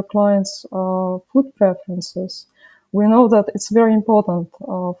to your clients' food preferences. We know that it's very important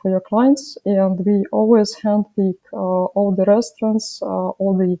for your clients, and we always handpick all the restaurants,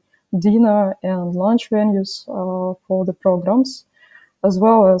 all the dinner and lunch venues for the programs, as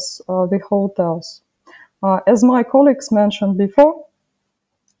well as the hotels. As my colleagues mentioned before,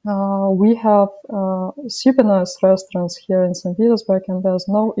 we have super nice restaurants here in St. Petersburg, and there's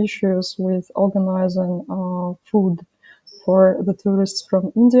no issues with organizing food for the tourists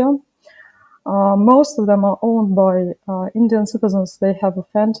from India. Most of them are owned by Indian citizens. They have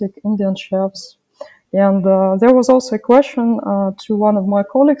authentic Indian chefs. And there was also a question to one of my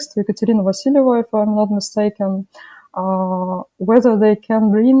colleagues, to Ekaterina Vasilyeva, if I'm not mistaken, whether they can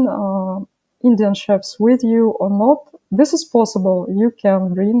bring Indian chefs with you or not. This is possible. You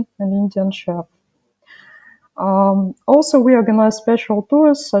can bring an Indian chef. Also, we organize special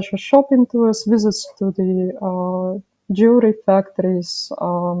tours, such as shopping tours, visits to the jewelry factories,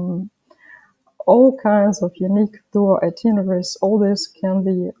 all kinds of unique tour itineraries. All this can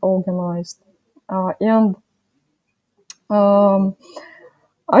be organized.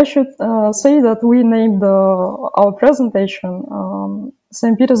 I should say that we named our presentation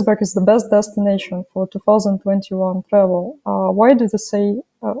St. Petersburg is the best destination for 2021 travel. Why do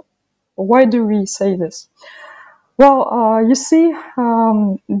we say this? Well, you see,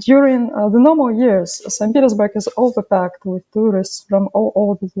 during the normal years, St. Petersburg is overpacked with tourists from all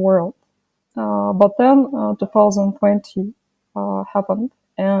over the world. But then 2020 happened,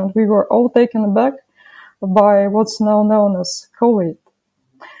 and we were all taken aback by what's now known as COVID.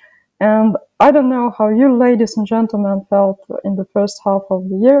 And I don't know how you ladies and gentlemen felt in the first half of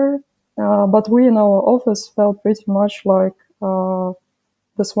the year, but we in our office felt pretty much like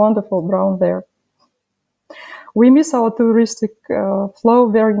this wonderful brown bear. We miss our touristic flow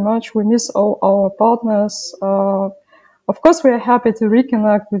very much. We miss all our partners. Of course, we are happy to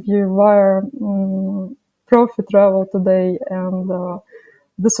reconnect with you via Profi.Travel today, and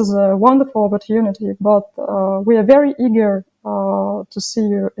this is a wonderful opportunity, but we are very eager to see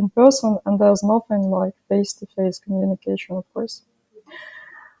you in person, and there's nothing like face-to-face communication, of course.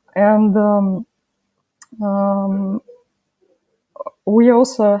 And we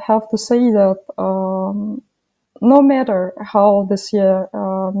also have to say that no matter how this year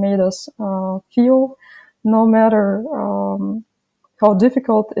made us feel, no matter how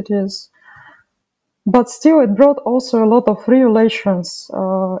difficult it is, but still it brought also a lot of revelations.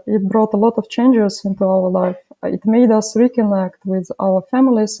 It brought a lot of changes into our life. It made us reconnect with our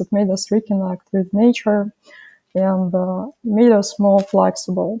families. It made us reconnect with nature, and made us more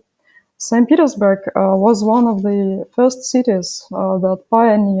flexible. St. Petersburg was one of the first cities that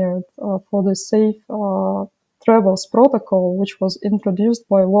pioneered for the safe travels protocol, which was introduced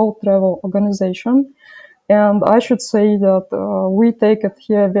by World Travel Organization. And I should say that we take it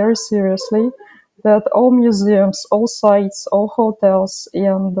here very seriously, that all museums, all sites, all hotels,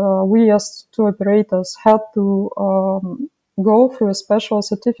 and we as tour operators had to go through a special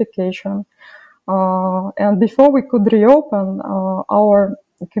certification. And before we could reopen our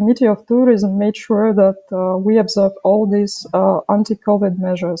Committee of Tourism made sure that we observe all these anti-COVID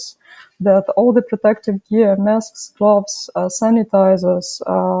measures, that all the protective gear, masks, gloves, sanitizers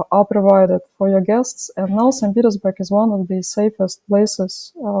are provided for your guests. And now St. Petersburg is one of the safest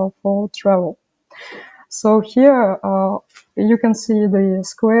places for travel. So here you can see the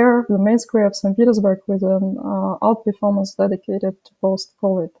square, the main square of St. Petersburg with an art performance dedicated to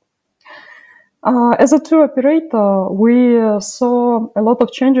post-COVID. As a tour operator, we saw a lot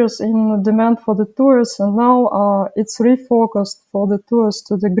of changes in demand for the tours, and now it's refocused for the tours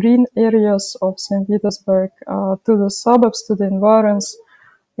to the green areas of St. Petersburg, to the suburbs, to the environs.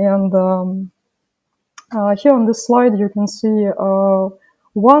 And here on this slide, you can see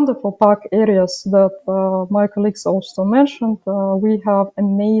wonderful park areas that my colleagues also mentioned. We have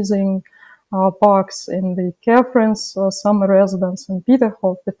amazing parks in the Caverns, summer residence in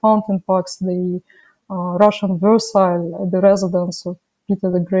Peterhof, the fountain parks, the Russian Versailles, the residence of Peter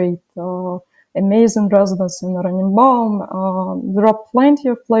the Great, amazing residence in Oranienbaum. There are plenty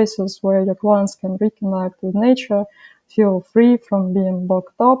of places where your clients can reconnect with nature, feel free from being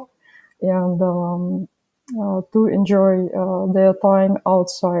locked up, and to enjoy their time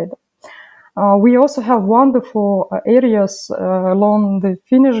outside. We also have wonderful areas along the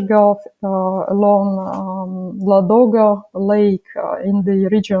Finnish Gulf, along Ladoga Lake in the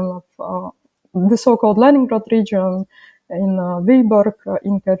region of the so-called Leningrad region, in Vyborg,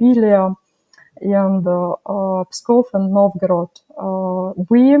 in Karelia, and Pskov and Novgorod.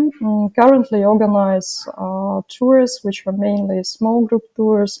 We currently organize tours, which are mainly small group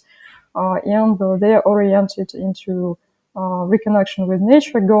tours, and they are oriented into reconnection with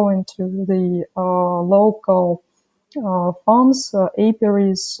nature, going to the local farms,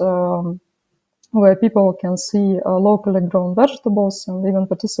 apiaries, where people can see locally grown vegetables and even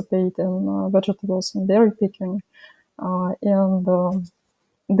participate in vegetables and berry picking. And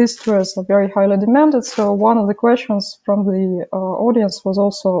these tours are very highly demanded. So one of the questions from the audience was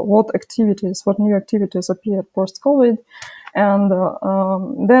also what new activities appeared post-COVID. And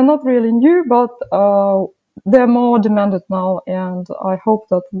they're not really new, but they're more demanded now. And I hope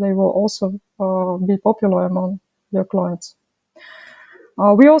that they will also be popular among your clients.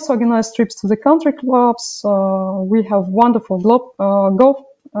 We also organize trips to the country clubs. We have wonderful golf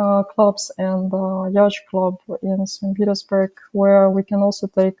clubs and yacht club in St. Petersburg, where we can also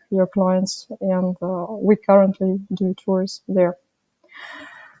take your clients, and we currently do tours there.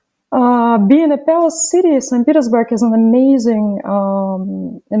 Being a palace city, St. Petersburg is an amazing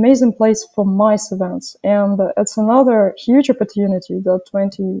place for MICE events, and it's another huge opportunity that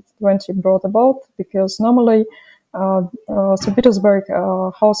 2020 brought about, because normally St. Petersburg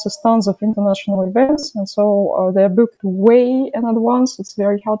houses tons of international events, and so they're booked way in advance. It's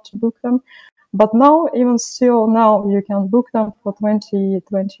very hard to book them. But now, even still now, you can book them for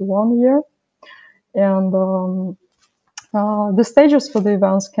 2021 year. And the stages for the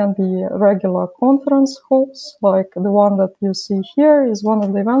events can be regular conference halls, like the one that you see here is one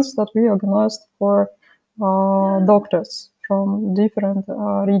of the events that we organized for doctors from different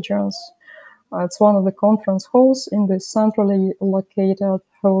regions. It's one of the conference halls in the centrally located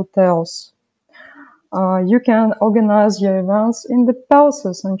hotels. You can organize your events in the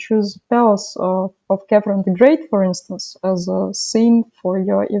palaces and choose palace of Catherine the Great, for instance, as a scene for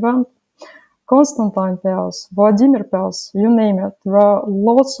your event. Constantine Palace, Vladimir Palace, you name it. There are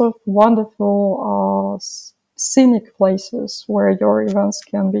lots of wonderful scenic places where your events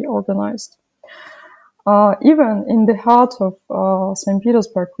can be organized. Even in the heart of St.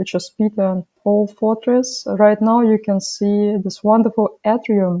 Petersburg, which is Peter and Paul Fortress, right now you can see this wonderful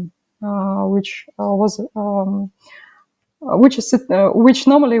atrium, which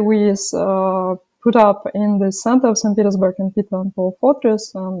normally we put up in the center of St. Petersburg in Peter and Paul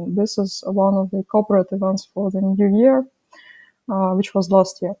Fortress. This is one of the corporate events for the new year, which was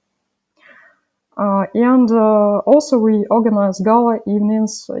last year. And also we organize gala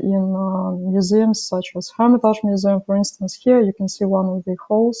evenings in museums such as Hermitage Museum. For instance, here you can see one of the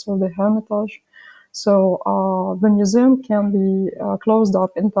halls of the Hermitage. So the museum can be closed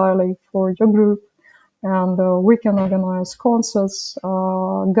up entirely for your group, and we can organize concerts,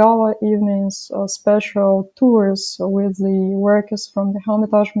 gala evenings, special tours with the workers from the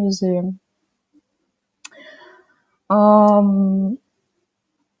Hermitage Museum.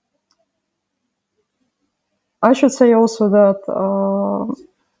 I should say also that,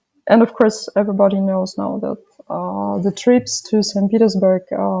 and of course everybody knows now that the trips to St.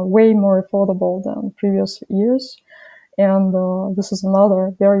 Petersburg are way more affordable than previous years. And this is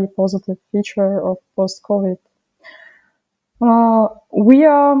another very positive feature of post-COVID. We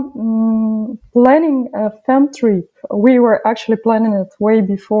are planning a fam trip. We were actually planning it way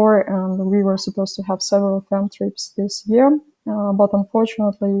before, and we were supposed to have several fam trips this year. But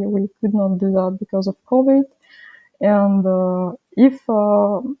unfortunately, we could not do that because of COVID. And if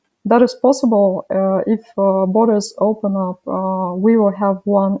that is possible, if borders open up, we will have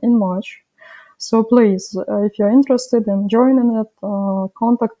one in March. So please, if you're interested in joining it,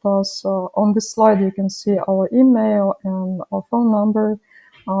 contact us. On this slide, you can see our email and our phone number.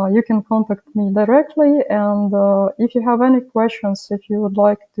 You can contact me directly. And if you have any questions, if you would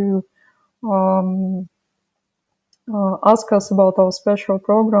like to ask us about our special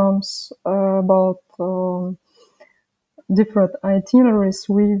programs, about different itineraries,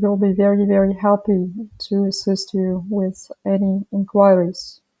 we will be very, very happy to assist you with any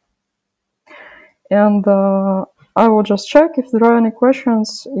inquiries. And I will just check if there are any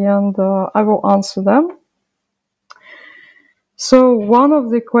questions, and I will answer them. So one of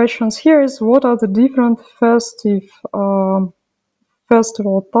the questions here is, what are the different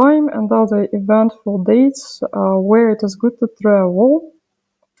festival time and other eventful dates where it is good to travel?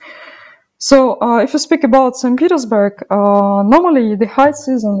 So if you speak about St. Petersburg, normally the high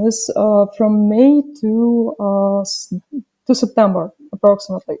season is from May to September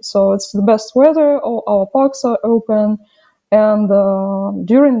approximately. So it's the best weather, all our parks are open, and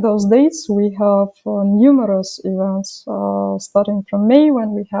during those dates we have numerous events starting from May,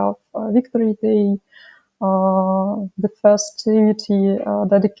 when we have Victory Day, the festivity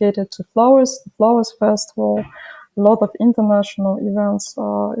dedicated to flowers, the Flowers Festival, a lot of international events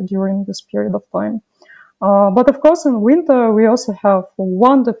during this period of time. But of course, in winter, we also have a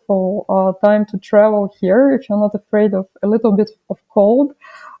wonderful time to travel here if you're not afraid of a little bit of cold.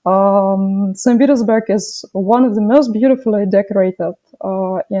 St. Petersburg is one of the most beautifully decorated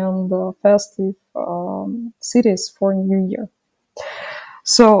and festive cities for New Year.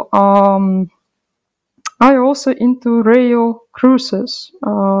 So I also into rail cruises.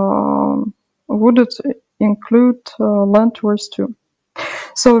 Would it include land tours too?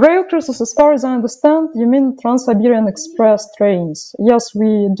 So rail cruises, as far as I understand, you mean Trans-Siberian Express trains. Yes,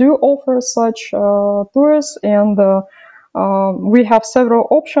 we do offer such tours, and we have several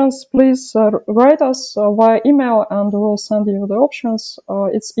options. Please write us via email, and we'll send you the options.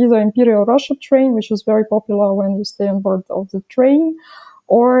 It's either Imperial Russia train, which is very popular when you stay on board of the train,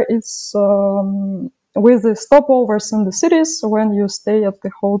 or it's with the stopovers in the cities when you stay at the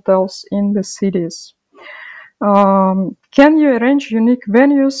hotels in the cities. Can you arrange unique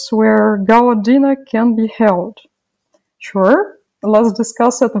venues where gala dinner can be held? Sure. Let's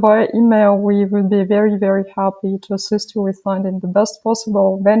discuss it via email. We would be very, very happy to assist you with finding the best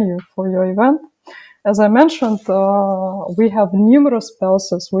possible venue for your event. As I mentioned, we have numerous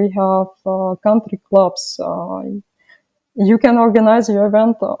places. We have country clubs. You can organize your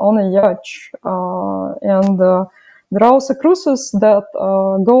event on a yacht, and there are also cruises that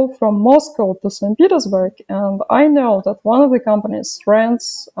go from Moscow to St. Petersburg, and I know that one of the companies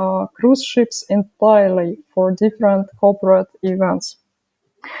rents cruise ships entirely for different corporate events.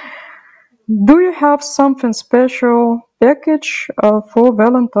 Do you have something special package for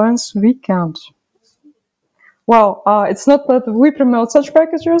Valentine's weekend? Well, it's not that we promote such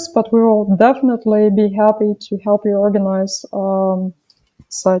packages, but we will definitely be happy to help you organize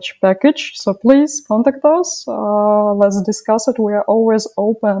such package. So please contact us. Let's discuss it. We are always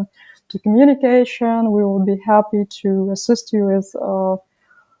open to communication. We will be happy to assist you with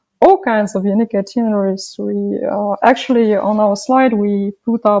all kinds of unique itineraries. We actually, on our slide, we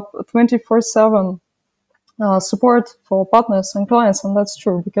put up 24/7 support for partners and clients, and that's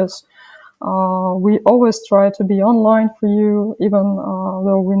true because we always try to be online for you, even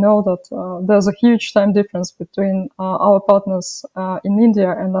though we know that there's a huge time difference between our partners in India,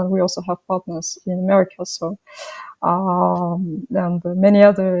 and then we also have partners in America, so and many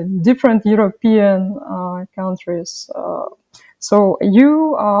other different European countries. So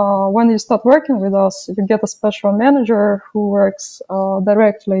you, when you start working with us, you get a special manager who works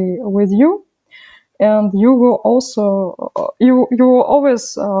directly with you. And you will also you will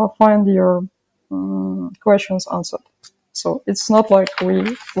always find your questions answered. So it's not like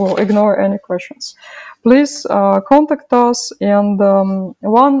we will ignore any questions. Please contact us. And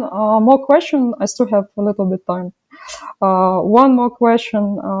one more question. I still have a little bit time. One more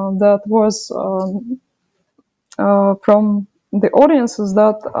question that was from the audience is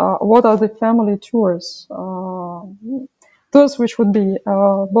that what are the family tours? Tours which would be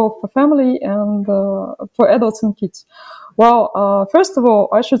both for family and for adults and kids. Well, first of all,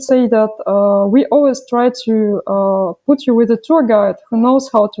 I should say that we always try to put you with a tour guide who knows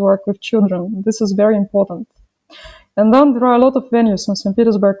how to work with children. This is very important. And then there are a lot of venues in St.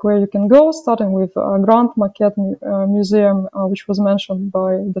 Petersburg where you can go, starting with Grand Maquette Museum, which was mentioned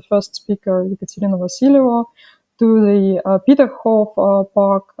by the first speaker, Ekaterina Vasilieva, to the Peterhof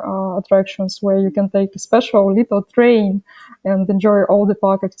Park attractions, where you can take a special little train and enjoy all the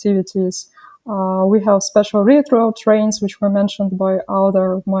park activities. We have special retro trains, which were mentioned by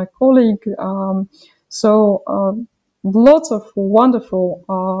my colleague. Lots of wonderful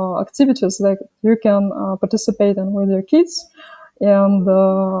activities that you can participate in with your kids. And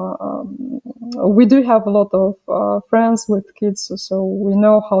we do have a lot of friends with kids, so we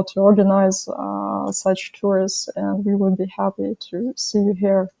know how to organize such tours, and we would be happy to see you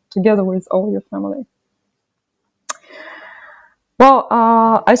here together with all your family. Well,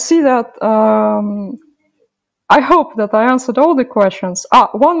 I see that I hope that I answered all the questions.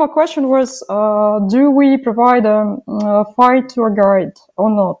 One more question was, do we provide a fire tour guide or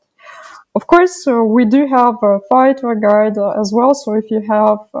not? Of course, we do have a fire tour guide as well, so if you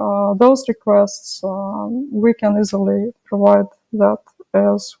have those requests, we can easily provide that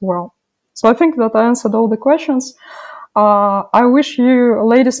as well. So I think that I answered all the questions. I wish you,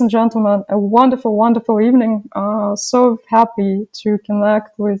 ladies and gentlemen, a wonderful, wonderful evening. So happy to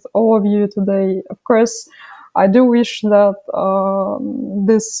connect with all of you today. Of course, I do wish that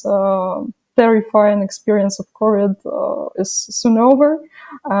this terrifying experience of COVID is soon over,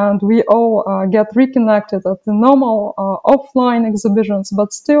 and we all get reconnected at the normal offline exhibitions.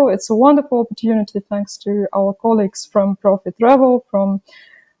 But still, it's a wonderful opportunity thanks to our colleagues from Profi.Travel, from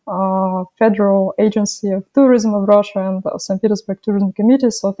Federal Agency of Tourism of Russia and St. Petersburg Tourism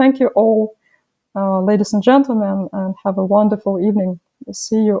Committee. So thank you all, ladies and gentlemen, and have a wonderful evening.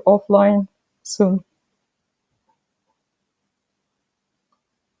 See you offline soon.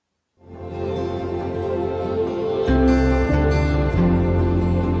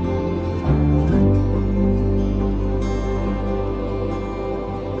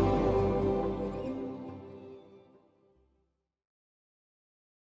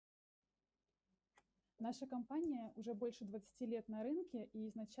 Наша компания уже больше 20 лет на рынке, и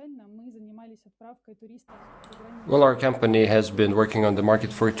изначально мы занимались отправкой туристов за границу. Well, our company has been working on the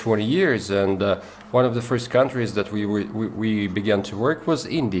market for 20 years, and one of the first countries that we began to work was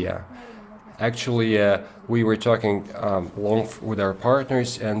India. Actually, we were talking long with our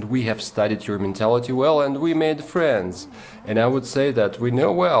partners, and we have studied your mentality well, and we made friends. And I would say that we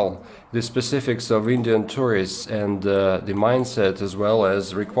know well the specifics of Indian tourists and the mindset as well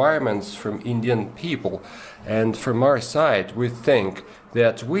as requirements from Indian people. And from our side, we think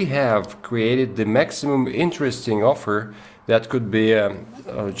that we have created the maximum interesting offer that could be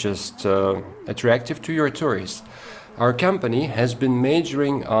just attractive to your tourists. Our company has been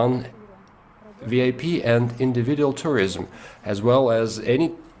majoring on VIP and individual tourism, as well as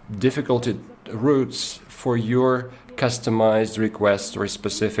any difficult routes for your customized requests or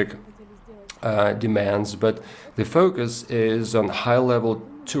specific demands. But the focus is on high-level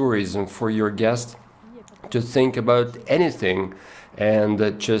tourism for your guests to think about anything, and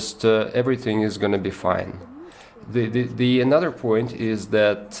that just everything is going to be fine. The another point is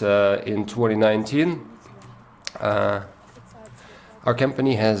that in 2019 our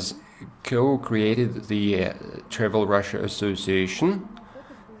company has co-created the Travel Russia Association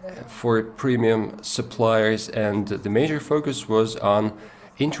for premium suppliers, and the major focus was on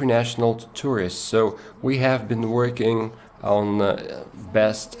international tourists. So we have been working on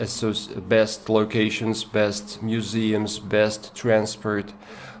best locations, best museums, best transport,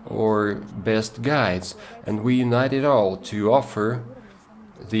 or best guides, and we unite it all to offer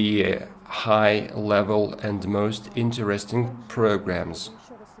the high level and most interesting programs.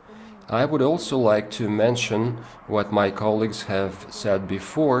 I would also like to mention what my colleagues have said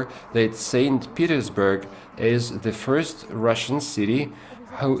before, that St. Petersburg is the first Russian city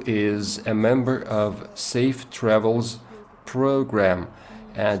who is a member of Safe Travels program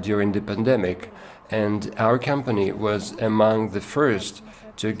during the pandemic, and our company was among the first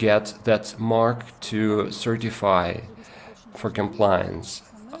to get that mark to certify for compliance.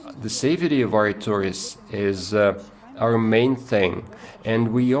 The safety of our tourists is our main thing,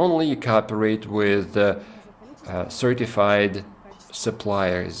 and we only cooperate with certified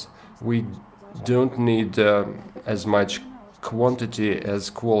suppliers. We don't need as much quantity as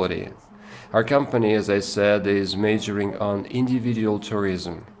quality. Our company, as I said, is majoring on individual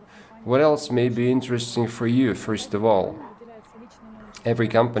tourism. What else may be interesting for you? First of all, every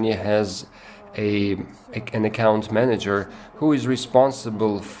company has an account manager who is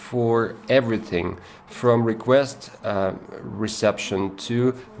responsible for everything from request reception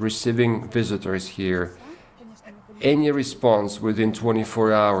to receiving visitors here. any response within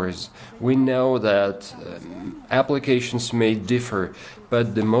 24 hours. We know that applications may differ,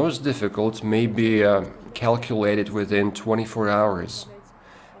 but the most difficult may be calculated within 24 hours.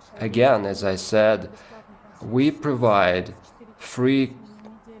 Again, as I said, we provide free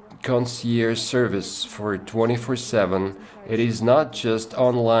concierge service for 24/7. It is not just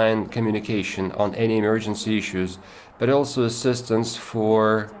online communication on any emergency issues, but also assistance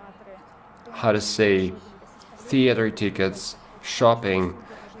for, how to say, theater tickets, shopping,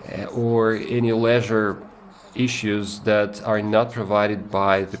 or any leisure issues that are not provided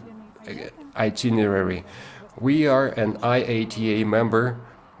by the itinerary. We are an IATA member,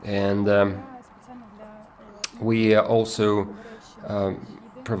 and we also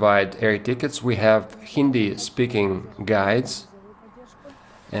provide air tickets. We have Hindi-speaking guides,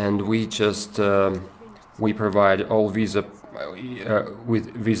 and we provide all visa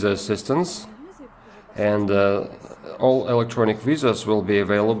with visa assistance, and all electronic visas will be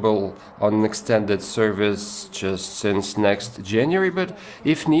available on an extended service just since next January, but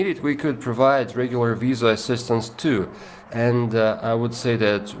if needed we could provide regular visa assistance too. And I would say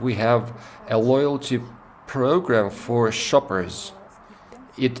that we have a loyalty program for shoppers.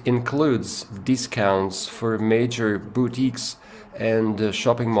 It includes discounts for major boutiques and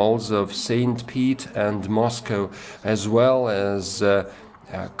shopping malls of St. Pete and Moscow, as well as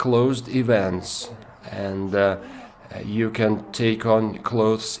closed events. And you can take on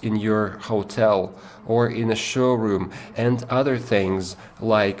clothes in your hotel or in a showroom, and other things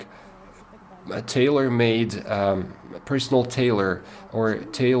like a tailor-made personal tailor or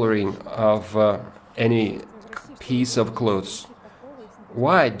tailoring of any piece of clothes.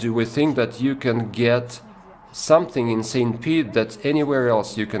 Why do we think that you can get something in St. Pete that anywhere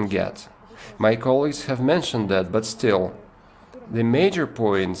else you can get? My colleagues have mentioned that, but still, the major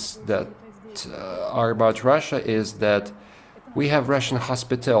points that are about Russia is that we have Russian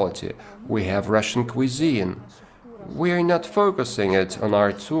hospitality, we have Russian cuisine. We are not focusing it on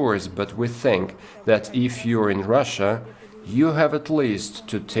our tours, but we think that if you're in Russia, you have at least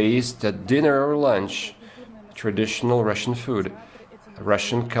to taste at dinner or lunch traditional Russian food,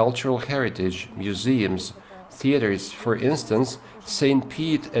 Russian cultural heritage, museums, theaters, for instance, St.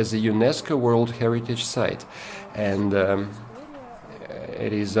 Pete as a UNESCO World Heritage Site. And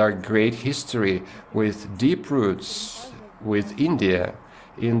it is our great history with deep roots with India.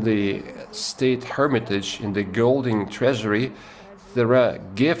 In the state hermitage, in the golden treasury, there are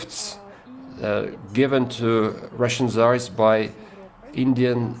gifts given to Russian Tsars by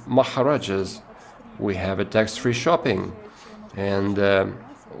Indian Maharajas. We have a tax-free shopping. And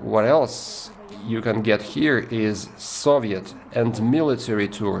what else you can get here is Soviet and military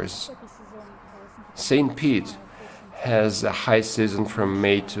tours. St. Pete has a high season from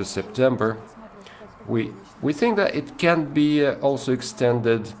May to September. We think that it can be also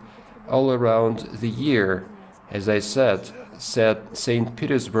extended all around the year. As I said, St.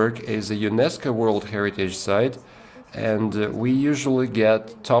 Petersburg is a UNESCO World Heritage Site, and we usually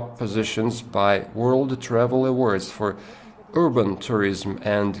get top positions by World Travel Awards for urban tourism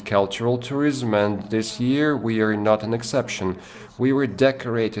and cultural tourism, and this year we are not an exception. We were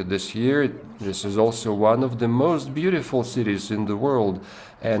decorated this year. This is also one of the most beautiful cities in the world,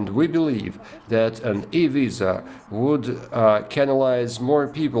 and we believe that an e-visa would canalize more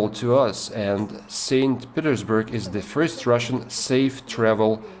people to us, and St. Petersburg is the first Russian safe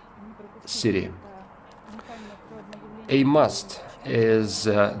travel city. A must is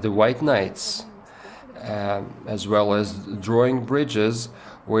the White Nights, as well as drawing bridges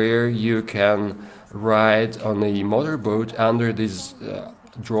where you can ride on a motorboat under these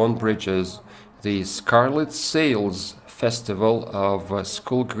drawn bridges. The Scarlet Sails Festival of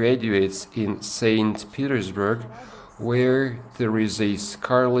school graduates in St. Petersburg, where there is a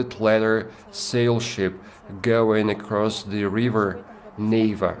scarlet letter sail ship going across the river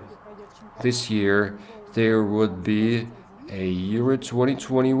Neva. This year there would be a Euro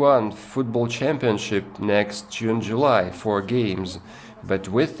 2021 football championship next June-July, 4 games, but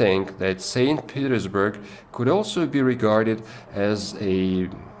we think that St. Petersburg could also be regarded as a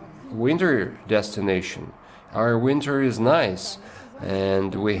winter destination. Our winter is nice,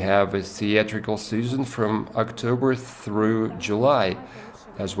 and we have a theatrical season from October through July,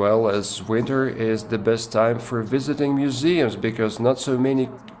 as well as winter is the best time for visiting museums because not so many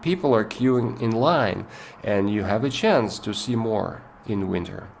people are queuing in line, and you have a chance to see more in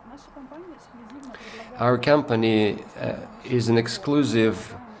winter. Our company is an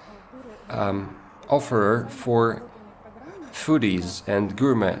exclusive offerer for foodies and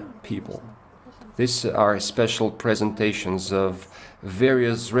gourmet people. These are special presentations of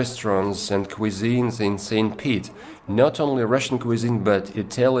various restaurants and cuisines in St. Pete. Not only Russian cuisine, but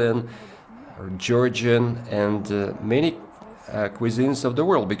Italian, Georgian, and many cuisines of the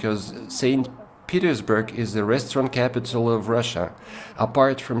world, because St. Petersburg is the restaurant capital of Russia.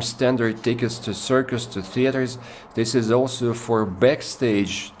 Apart from standard tickets to circus, to theaters, this is also for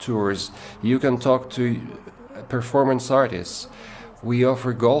backstage tours. You can talk to performance artists. We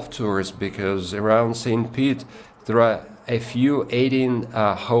offer golf tours because around St. Pete there are a few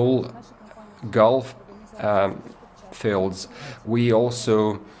 18-hole golf fields. We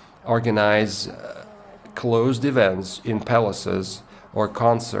also organize closed events in palaces or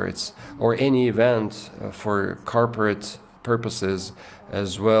concerts or any event for corporate purposes,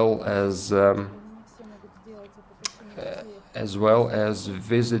 as well as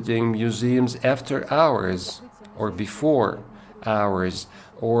visiting museums after hours or before hours,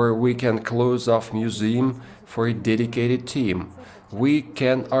 or we can close off museum for a dedicated team. We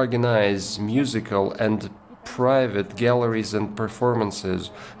can organize musical and private galleries and performances,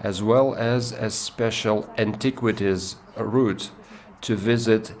 as well as a special antiquities route to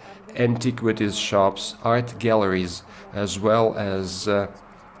visit antiquities shops, art galleries, as well as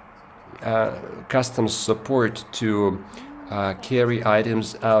customs support to carry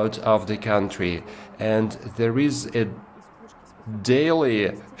items out of the country. And there is a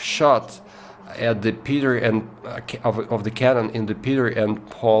daily shot at the Peter and of the cannon in the Peter and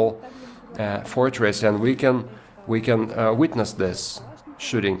Paul fortress, and we can witness this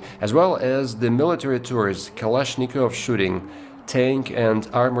shooting, as well as the military tours, Kalashnikov shooting, tank and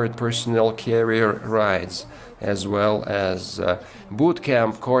armored personnel carrier rides, as well as boot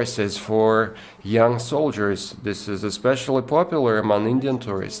camp courses for young soldiers. This is especially popular among Indian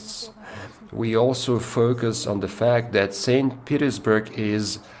tourists. We also focus on the fact that St. Petersburg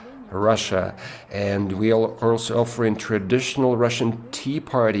is Russia, and we are also offering traditional Russian tea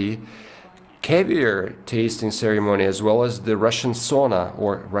party, caviar tasting ceremony, as well as the Russian sauna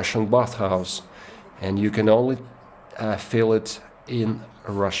or Russian bathhouse, and you can only feel it in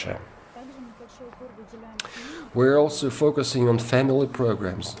Russia. We're also focusing on family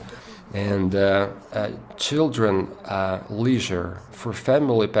programs and children leisure. For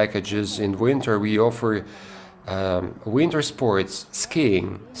family packages in winter, we offer winter sports,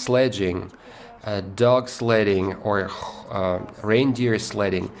 skiing, sledging, dog sledding or reindeer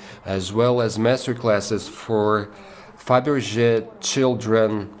sledding, as well as master classes for Fabergé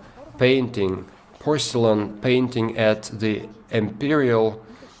children painting, porcelain painting at the Imperial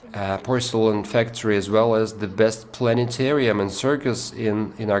porcelain factory, as well as the best planetarium and circus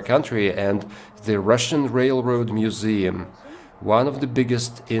in our country, and the Russian Railroad Museum, one of the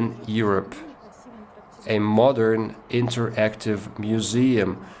biggest in Europe, a modern interactive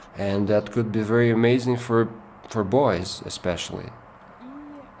museum, and that could be very amazing for boys especially.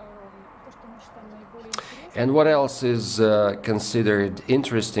 And what else is considered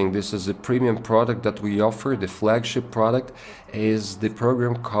interesting? This is a premium product that we offer. The flagship product is the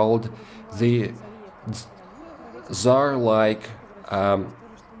program called the Tsar-like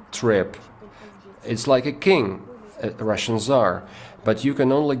trip. It's like a king, a Russian Tsar, but you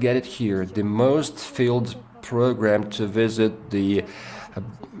can only get it here. The most filled program to visit the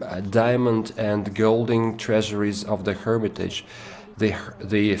diamond and golden treasuries of the Hermitage, the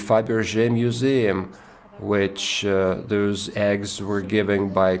Fabergé Museum, which those eggs were given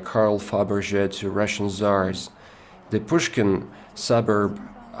by Karl Fabergé to Russian Tsars, the Pushkin suburb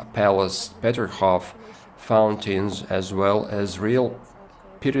palace, Peterhof fountains, as well as real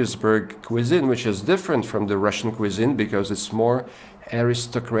Petersburg cuisine, which is different from the Russian cuisine because it's more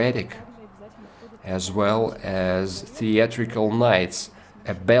aristocratic, as well as theatrical nights,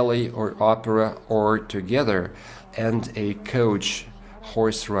 a ballet or opera or together, and a coach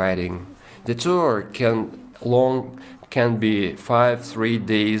horse riding. The tour can be 3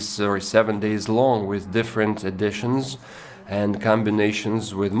 days or 7 days long, with different editions and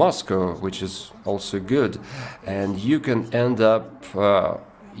combinations with Moscow, which is also good. And you can end up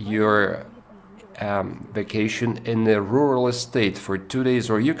your vacation in a rural estate for 2 days,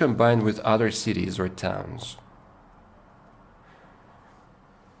 or you combine with other cities or towns.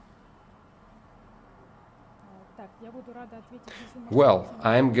 Well,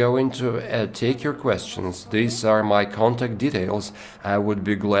 I'm going to take your questions. These are my contact details. I would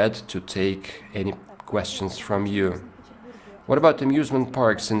be glad to take any questions from you. What about amusement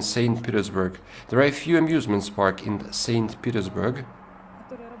parks in St. Petersburg? There are a few amusement parks in St. Petersburg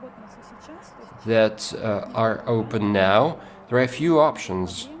that are open now. There are a few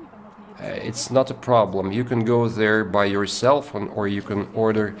options. It's not a problem. You can go there by yourself, or you can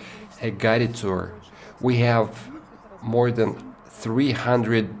order a guided tour. We have more than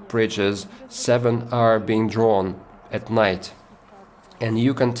 300 bridges, 7 are being drawn at night. And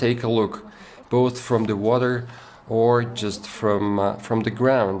you can take a look, both from the water or just from the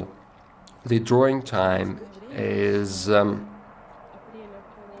ground. The drawing time is a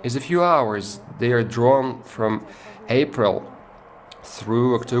few hours. They are drawn from April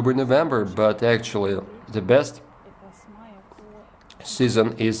through October, November, but actually the best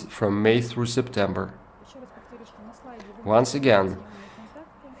season is from May through September. Once again,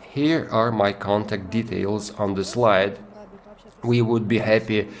 here are my contact details on the slide. We would be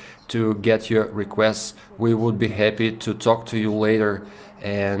happy to get your requests. We would be happy to talk to you later.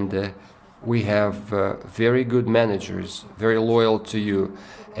 And we have very good managers, very loyal to you,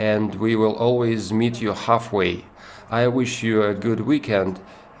 and we will always meet you halfway. I wish you a good weekend.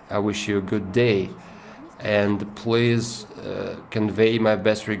 I wish you a good day. And please convey my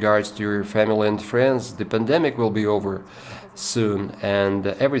best regards to your family and friends. The pandemic will be over soon and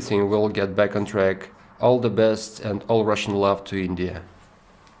everything will get back on track. All the best and all Russian love to India.